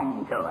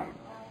belong to Him.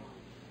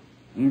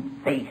 You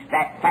face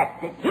that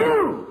fact that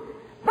you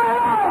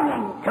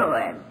belonging to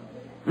Him,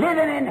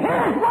 living in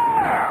His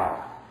world,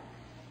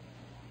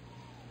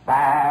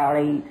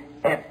 violate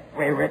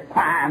every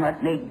requirement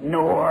and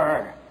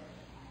ignore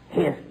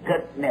His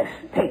goodness,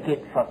 take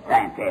it for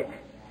granted.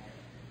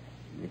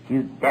 That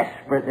you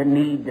desperately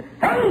need to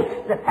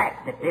face the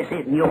fact that this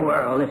isn't your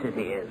world, this is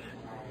His.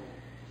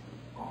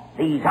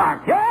 These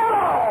aren't your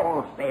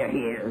laws, they're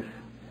His.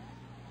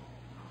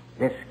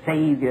 This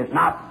Savior's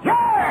not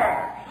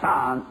your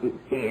Son,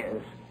 it's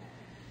His.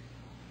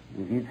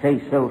 If you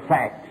face those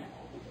facts,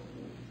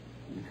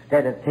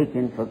 instead of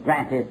taking for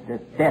granted the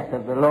death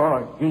of the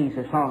Lord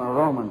Jesus on a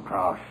Roman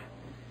cross,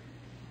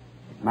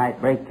 it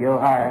might break your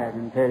heart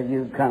until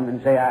you come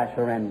and say, I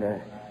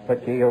surrender,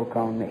 put your yoke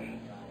on me.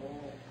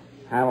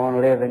 I want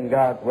to live in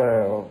God's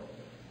world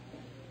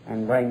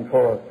and bring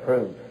forth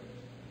fruit.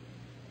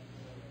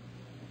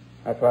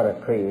 That's what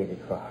I'm created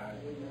for.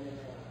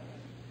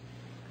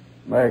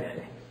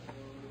 Mercy.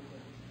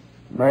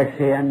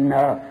 Mercy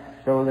enough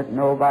so that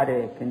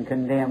nobody can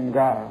condemn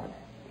God.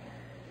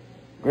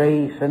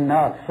 Grace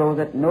enough so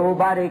that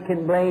nobody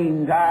can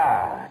blame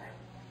God.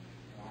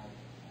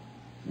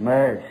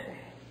 Mercy.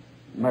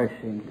 Mercy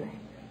and grace.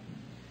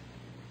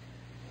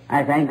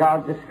 I thank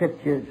God the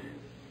Scriptures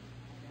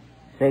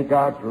say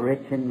God's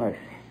rich in mercy.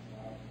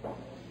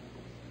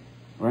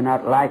 We're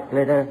not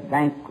likely to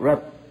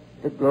bankrupt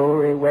the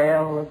glory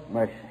well of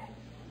mercy.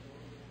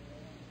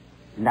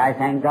 And I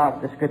thank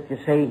God the Scriptures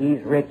say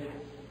He's rich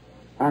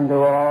unto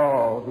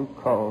all who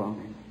call on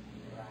Him.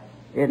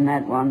 Isn't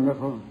that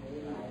wonderful?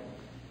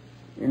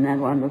 Isn't that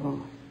wonderful?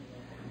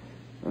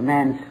 The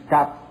man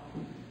stopped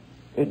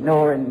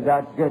ignoring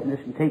God's goodness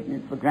and taking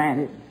it for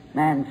granted.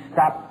 Man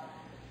stopped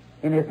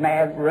in his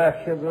mad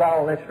rush of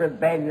lawless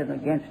rebellion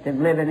against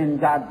Him, living in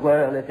God's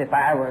world as if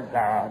I were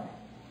God,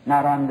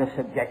 not under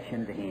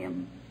subjection to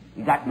Him.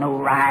 You got no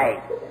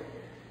right.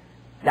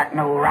 Got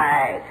no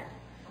right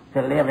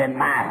to live in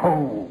my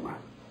home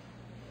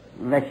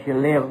unless you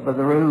live by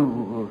the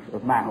rules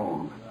of my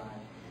own.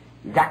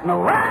 You've got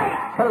no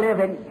right to live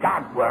in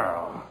God's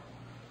world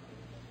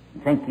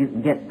and think you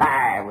can get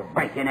by with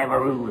breaking every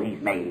rule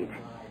He's made.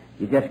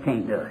 You just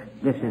can't do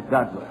it. This is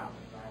God's world.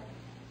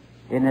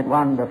 Isn't it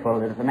wonderful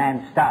that if a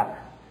man stops,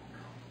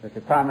 that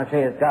the promise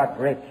is God's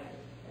rich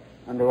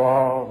unto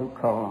all who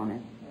call on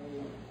Him.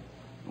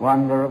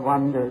 Wonder of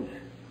wonders.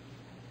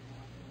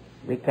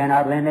 We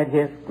cannot limit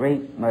His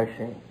great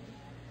mercy.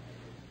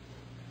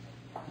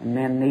 And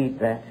men need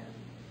that.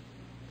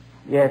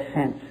 Yes,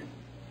 since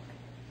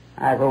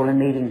I was holding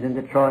meetings in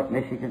Detroit,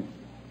 Michigan.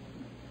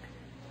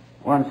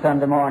 One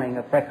Sunday morning,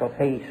 a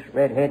freckle-faced,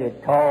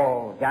 red-headed,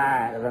 tall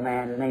giant of a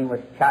man, his name was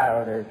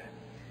Childers.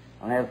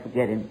 I'll never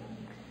forget him.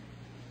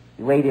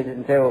 He waited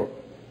until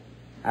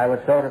I was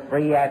sort of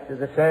free after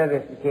the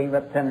service. He came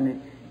up to me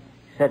and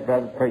he said,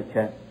 Brother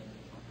Preacher,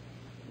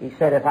 he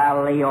said, if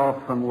I'll lay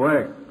off from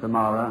work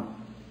tomorrow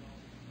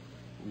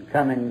and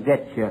come and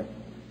get you,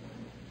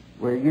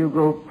 will you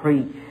go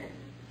preach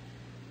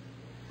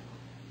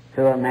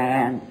to a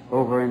man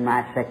over in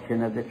my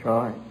section of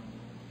Detroit?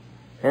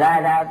 Said, I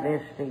was out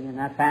listening,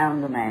 and I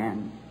found a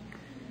man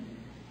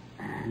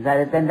that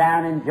had been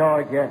down in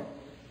Georgia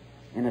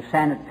in a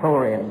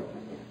sanatorium.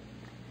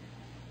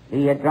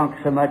 He had drunk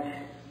so much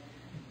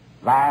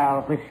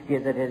vile whiskey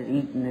that it had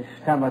eaten his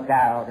stomach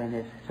out, and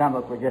his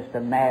stomach was just a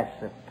mass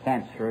of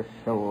cancerous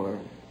sores.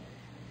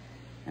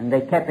 And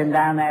they kept him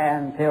down there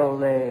until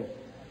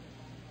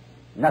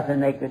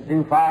nothing they could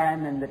do for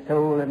him, and they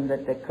told him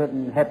that they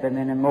couldn't help him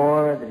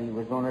anymore, that he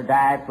was going to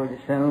die pretty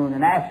soon,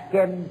 and asked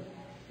him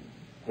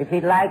if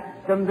he'd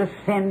like them to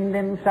send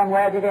him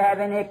somewhere. Did he have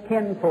any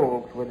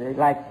kinfolks? Would they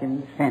like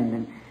him to send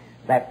him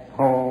back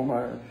home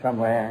or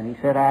somewhere? And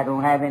he said, I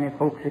don't have any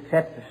folks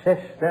except a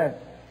sister.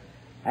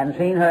 I haven't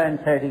seen her in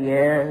 30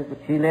 years, but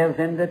she lives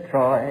in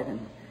Detroit.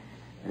 And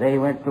they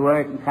went to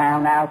work and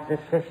found out the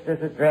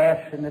sister's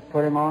address, and they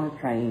put him on a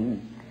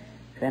train,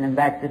 sent him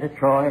back to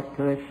Detroit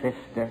to his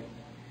sister.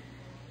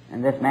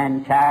 And this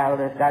man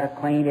Childers got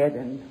acquainted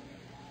and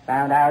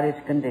found out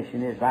his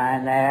condition. He's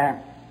lying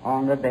there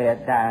on the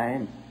bed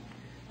dying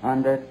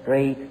under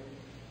straight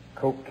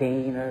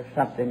cocaine or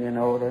something,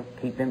 to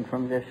keep him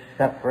from this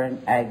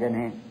suffering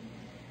agony.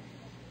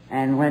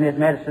 And when his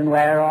medicine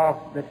wear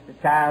off,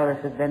 Mr.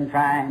 Childers had been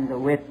trying to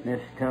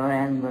witness to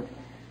him, but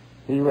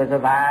he was a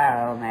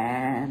vile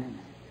man.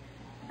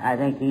 I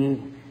think he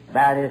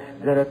about as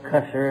good a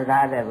cusser as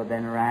I've ever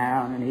been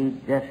around, and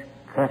he just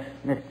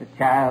cussed Mr.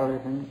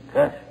 Childers and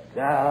cussed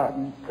God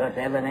and cussed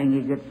everything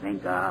he could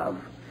think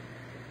of.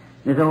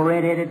 This old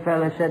red-headed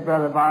fellow said,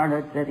 Brother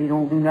Barnard, said he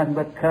don't do nothing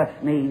but cuss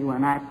me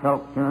when I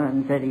talk to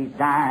him, said he's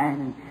dying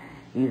and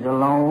he's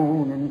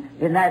alone, and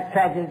isn't that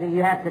tragic that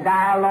you have to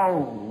die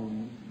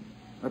alone?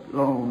 But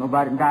alone,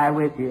 nobody can die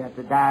with you, you have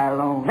to die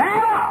alone.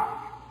 Never!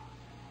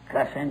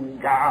 Cussing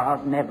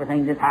God and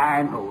everything that's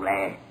high and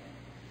holy,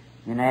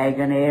 in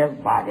agony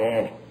of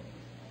body,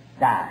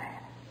 died.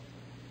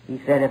 He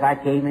said, if I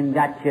came and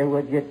got you,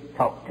 would you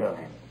talk to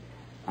him?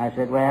 I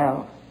said,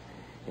 well,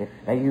 if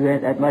you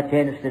had that much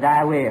interested,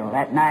 I will.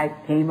 That night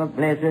came a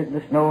blizzard, and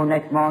the snow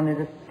next morning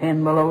was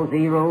 10 below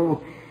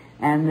zero,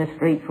 and the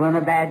streets were in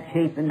a bad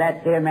shape, and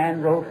that dear man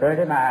drove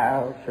 30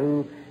 miles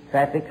through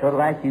traffic sort of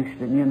like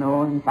Houston,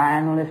 and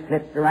finally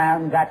slipped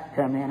around and got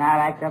to me, and I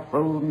like to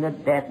frozen to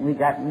death, and we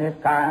got in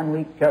this car, and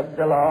we chugged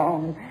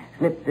along,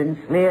 slipped and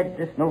slid.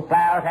 The snow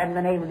plows hadn't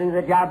been able to do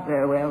the job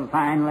very well, and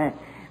finally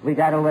we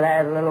got over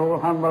there to the little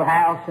old humble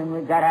house, and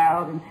we got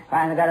out and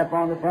finally got up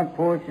on the front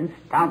porch and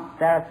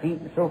stomped our feet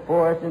and so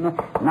forth, and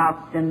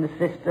knocked, and the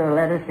sister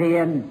let us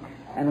in,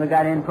 and we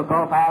got in, took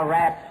off our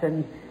wraps,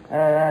 and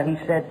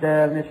he said,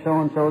 Miss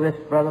So-and-so, this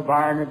Brother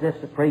Barnard, this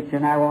is a preacher,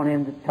 and I want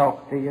him to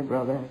talk to you,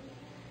 brother.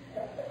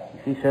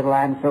 She said, well,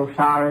 I'm so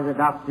sorry, the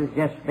doctor's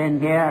just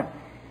been here,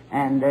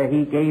 and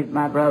he gave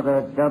my brother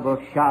a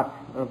double shot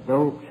of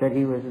dope, said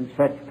he was in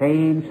such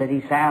pain, said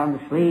he's sound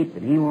asleep,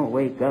 and he won't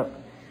wake up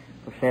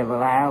for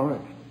several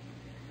hours.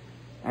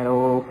 That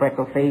old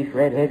freckle-faced,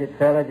 red-headed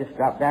fella just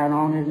dropped down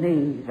on his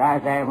knees. I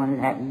was there when it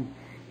happened.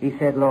 He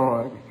said,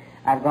 Lord,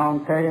 I've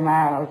gone 30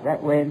 miles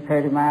that way and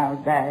 30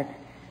 miles back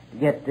to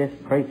get this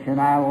preacher,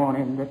 and I want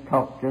him to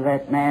talk to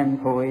that man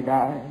before he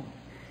dies.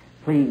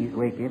 Please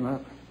wake him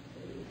up.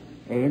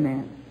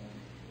 Amen.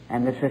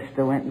 And the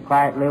sister went and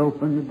quietly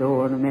opened the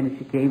door, and the minute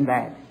she came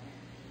back,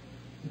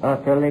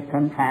 utterly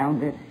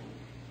confounded,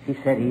 she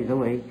said, he's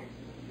awake.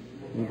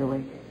 He's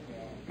awake.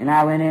 And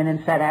I went in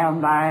and sat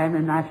down by him,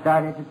 and I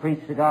started to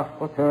preach the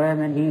gospel to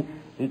him, and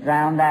he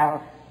drowned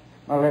out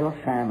a little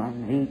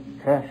sermon.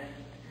 He cussed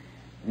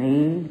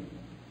me,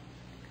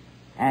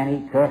 and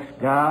he cussed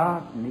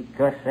God, and he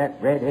cussed that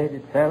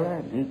red-headed fella,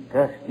 and he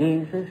cussed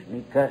Jesus, and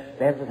he cussed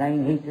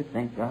everything he could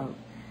think of.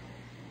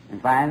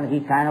 And finally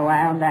he kind of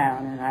wound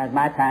down, and it was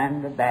my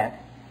time to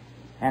bat.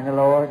 And the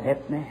Lord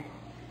helped me.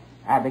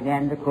 I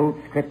began to quote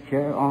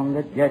Scripture on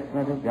the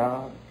judgment of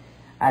God.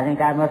 I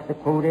think I must have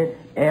quoted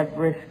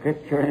every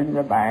Scripture in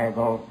the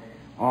Bible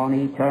on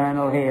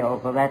eternal hell,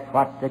 for that's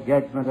what the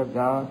judgment of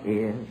God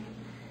is.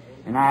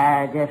 And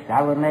I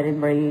wouldn't let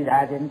him breathe.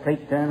 I didn't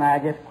preach to him. I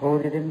just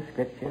quoted him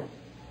Scripture.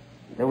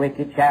 The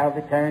wicked shall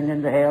be turned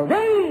into hell.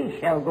 They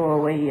shall go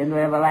away into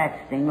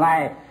everlasting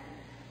life.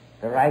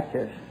 The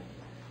righteous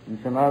and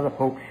some other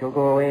folks shall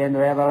go away into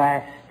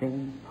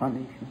everlasting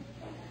punishment.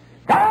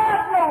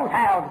 God knows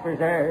how to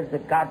preserve the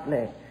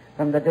godly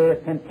from the day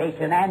of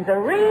temptation and to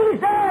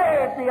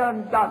reserve the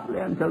ungodly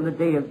until the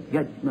day of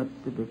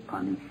judgment to be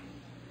punished.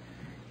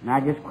 And I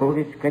just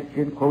quoted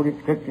Scripture and quoted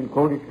Scripture and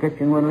quoted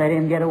Scripture and wouldn't let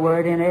him get a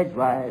word in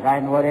edgewise. I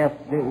didn't know what else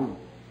to do.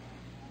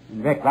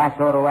 And Rick, I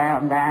sort of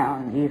wound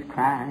down, and he's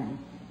crying.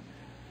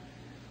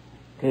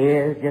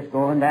 Tears just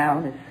going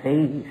down his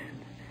face.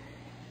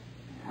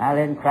 I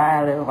let him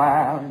cry a little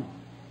while, and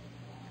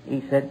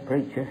he said,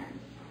 "Preacher,"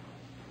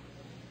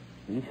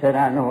 he said,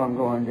 "I know I'm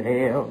going to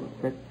hell."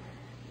 He said,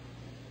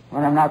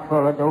 "When I'm not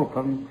full of dope,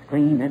 I'm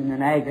screaming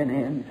in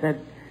agony," and said,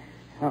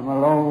 "I'm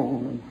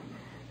alone, and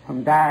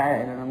I'm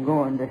dying, and I'm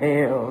going to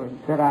hell," and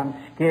said, "I'm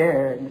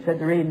scared," and said,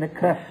 "Reading the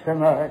cuss so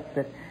much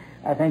that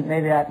I think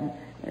maybe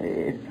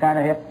it's kind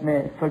of helped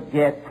me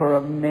forget for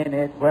a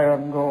minute where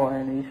I'm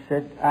going." He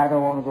said, "I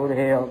don't want to go to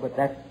hell, but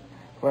that's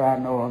where I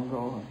know I'm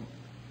going.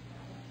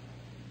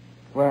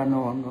 Where I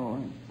know I'm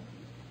going."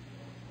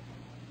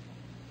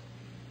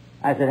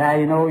 I said, "How do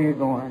you know you're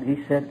going?"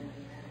 He said,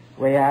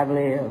 "The way I've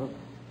lived.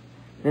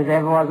 If there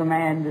ever was a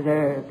man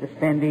deserved to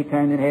spend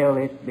eternity in hell,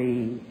 it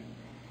be."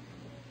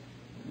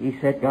 He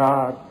said,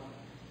 "God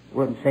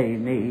wouldn't save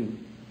me."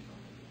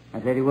 I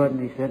said, "He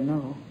wouldn't?" He said,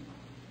 "No."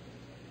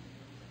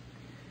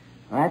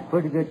 Well, that's a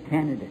pretty good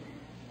candidate.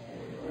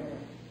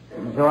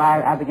 And so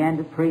I began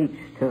to preach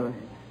to him.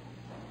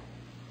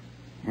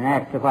 And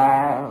after a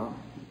while,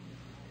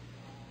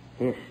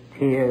 his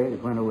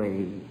tears went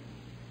away.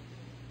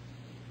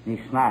 He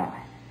smiled.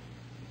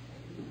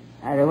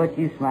 I said, "What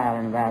you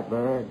smiling about,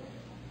 Bud?"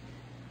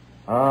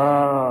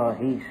 "Oh,"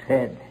 he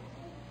said,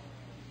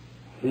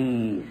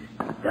 "he's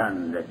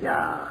done the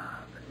job."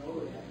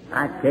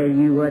 I tell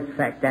you what,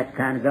 fact, that's the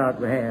kind of God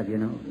we have, you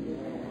know.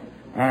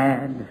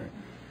 And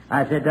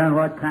I said, "Done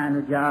what kind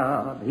of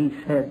job?" He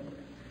said,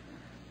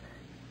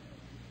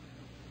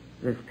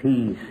 "There's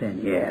peace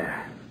in here.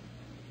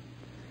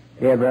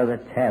 Dear Brother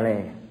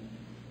Tally,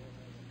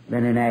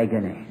 been in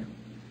agony.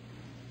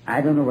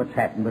 I don't know what's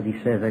happened, but he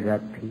says I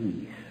got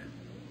peace.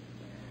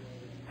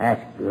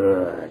 That's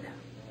good.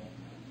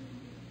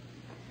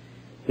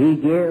 He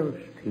gives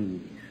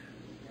peace.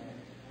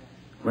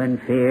 When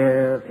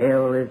fear of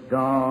hell is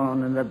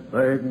gone and the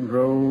burden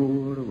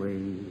rolled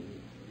away.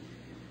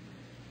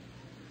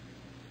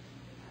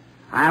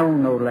 I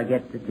won't know till I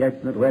get to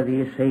judgment whether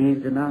you're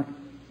saved or not.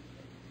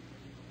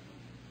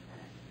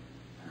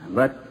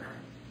 But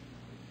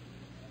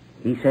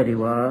he said he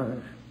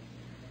was.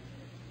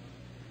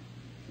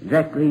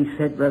 Exactly, he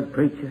said, "Brother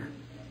Preacher,"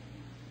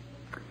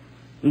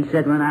 he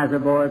said, "when I was a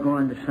boy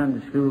going to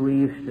Sunday school, we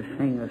used to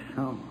sing a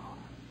song.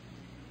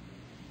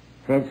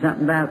 Said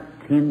something about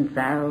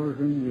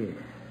 10,000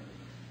 years.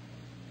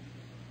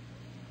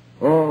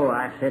 Oh,"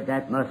 I said,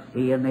 "that must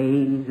be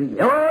amazing."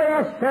 "Oh,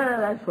 yes, sir,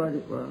 that's what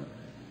it was."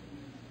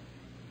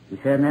 He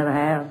said, "I never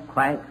have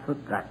quite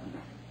forgotten it."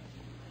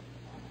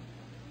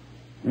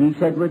 And he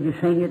said, "Would you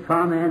sing it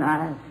for me?" And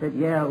I said,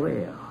 "Yeah, I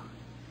will."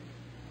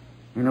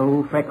 An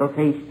old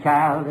freckle-faced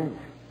child is,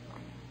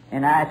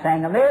 and I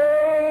sang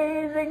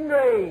 "Amazing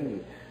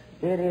Grace."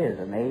 It is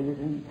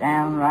amazing,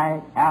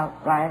 downright,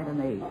 outright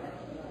amazing.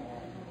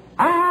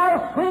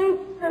 How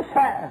sweet the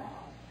sound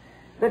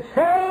that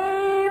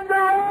saved the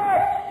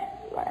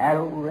wretch, that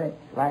old wretch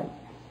like me.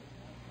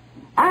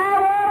 I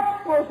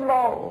once was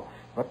lost,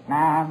 but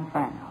now I'm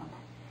found.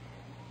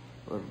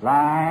 Was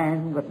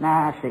blind, but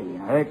now I see.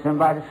 I heard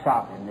somebody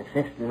sobbing. The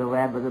sisters over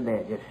there by the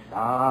bed just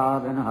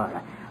sobbing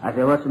hard. I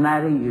said, "What's the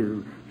matter with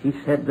you?" She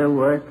said, "The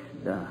work's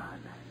done."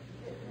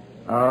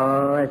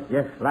 Oh, it's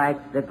just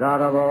like the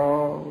God of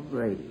all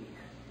grace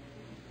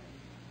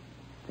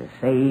to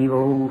save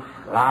old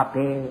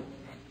sloppy,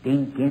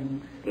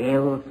 stinking,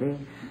 filthy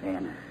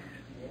sinners.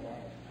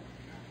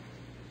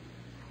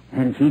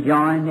 And she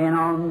joined in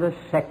on the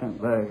second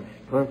verse.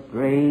 "'Twas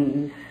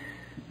grace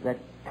that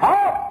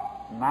taught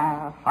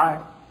my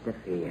heart to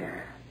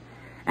fear,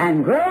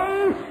 and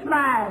grace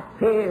my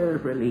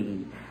fears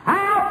relieved.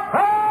 How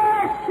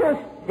precious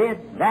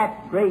did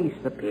that grace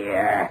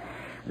appear,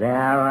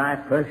 there I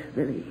first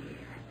believed."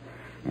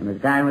 And by the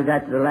time we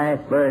got to the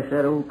last verse,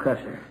 that old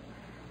cusser,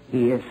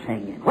 he is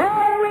singing,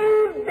 "Well,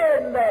 we've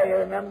been there," you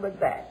remember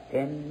that,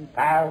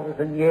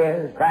 10,000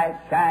 years, bright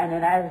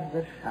shining as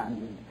the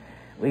sun.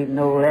 We've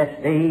no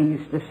less days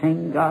to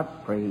sing God's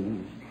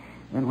praise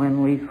than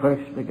when we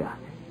first begun.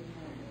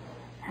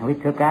 And we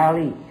took our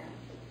leave.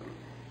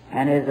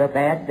 And it's a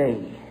bad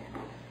day.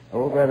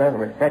 Old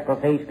Brother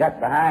Freckleface got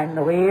behind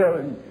the wheel,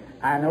 and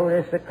I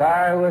noticed the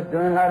car was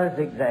doing a lot of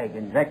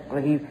zigzagging.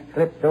 Directly he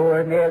flipped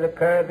over near the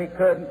curb, he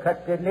couldn't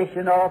cut the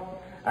ignition off.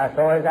 I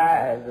saw his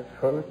eyes was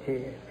full of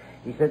tears.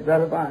 He said,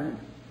 "Brother Barnard,"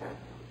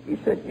 he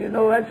said, "you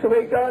know that's the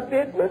way God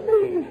did with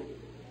me.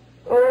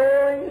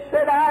 Oh," he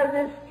said, "I was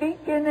as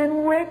stinking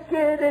and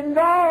wicked and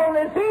gone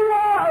as he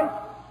was.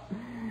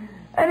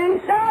 And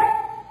he said,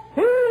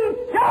 He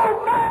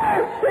showed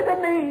mercy to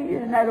me.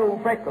 And that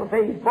old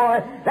freckle-faced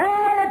boy,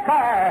 there in the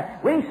car,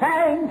 we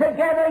sang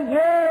together,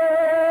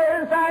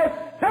 years I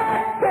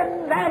struck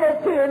in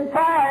vanity and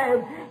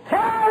pride,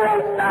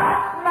 caring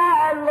not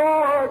my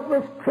Lord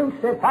was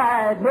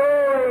crucified,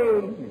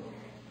 knowing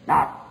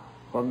not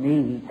for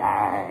me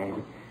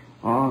died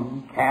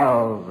on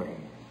Calvary.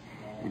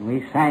 And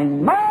we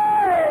sang,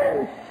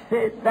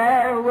 mercy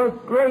there was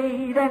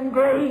great and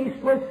grace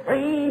was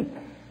free.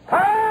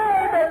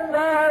 Pardon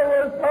there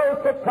was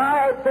no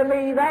surprise to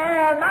me.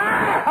 There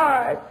my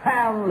heart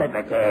found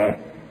liberty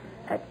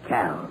at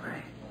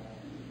Calvary.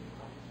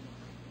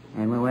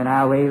 And we went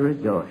our way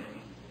rejoicing.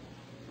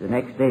 The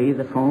next day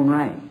the phone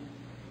rang.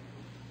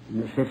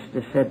 And the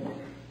sister said,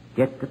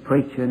 get the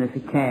preacher, and if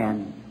you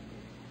can,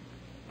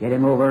 get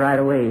him over right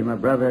away. My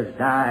brother's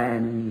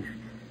dying, and he's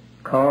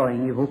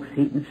calling. He hopes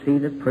he can see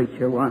the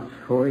preacher once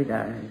before he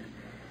dies.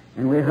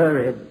 And we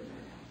hurried,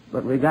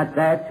 but we got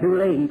there too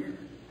late.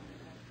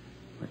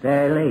 But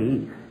there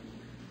lay,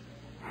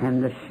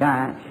 and the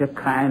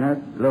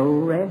Shekinah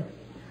glory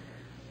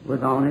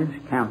was on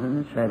his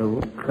countenance, that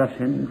old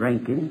cussing,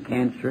 drinking,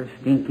 cancerous,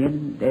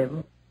 stinking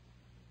devil.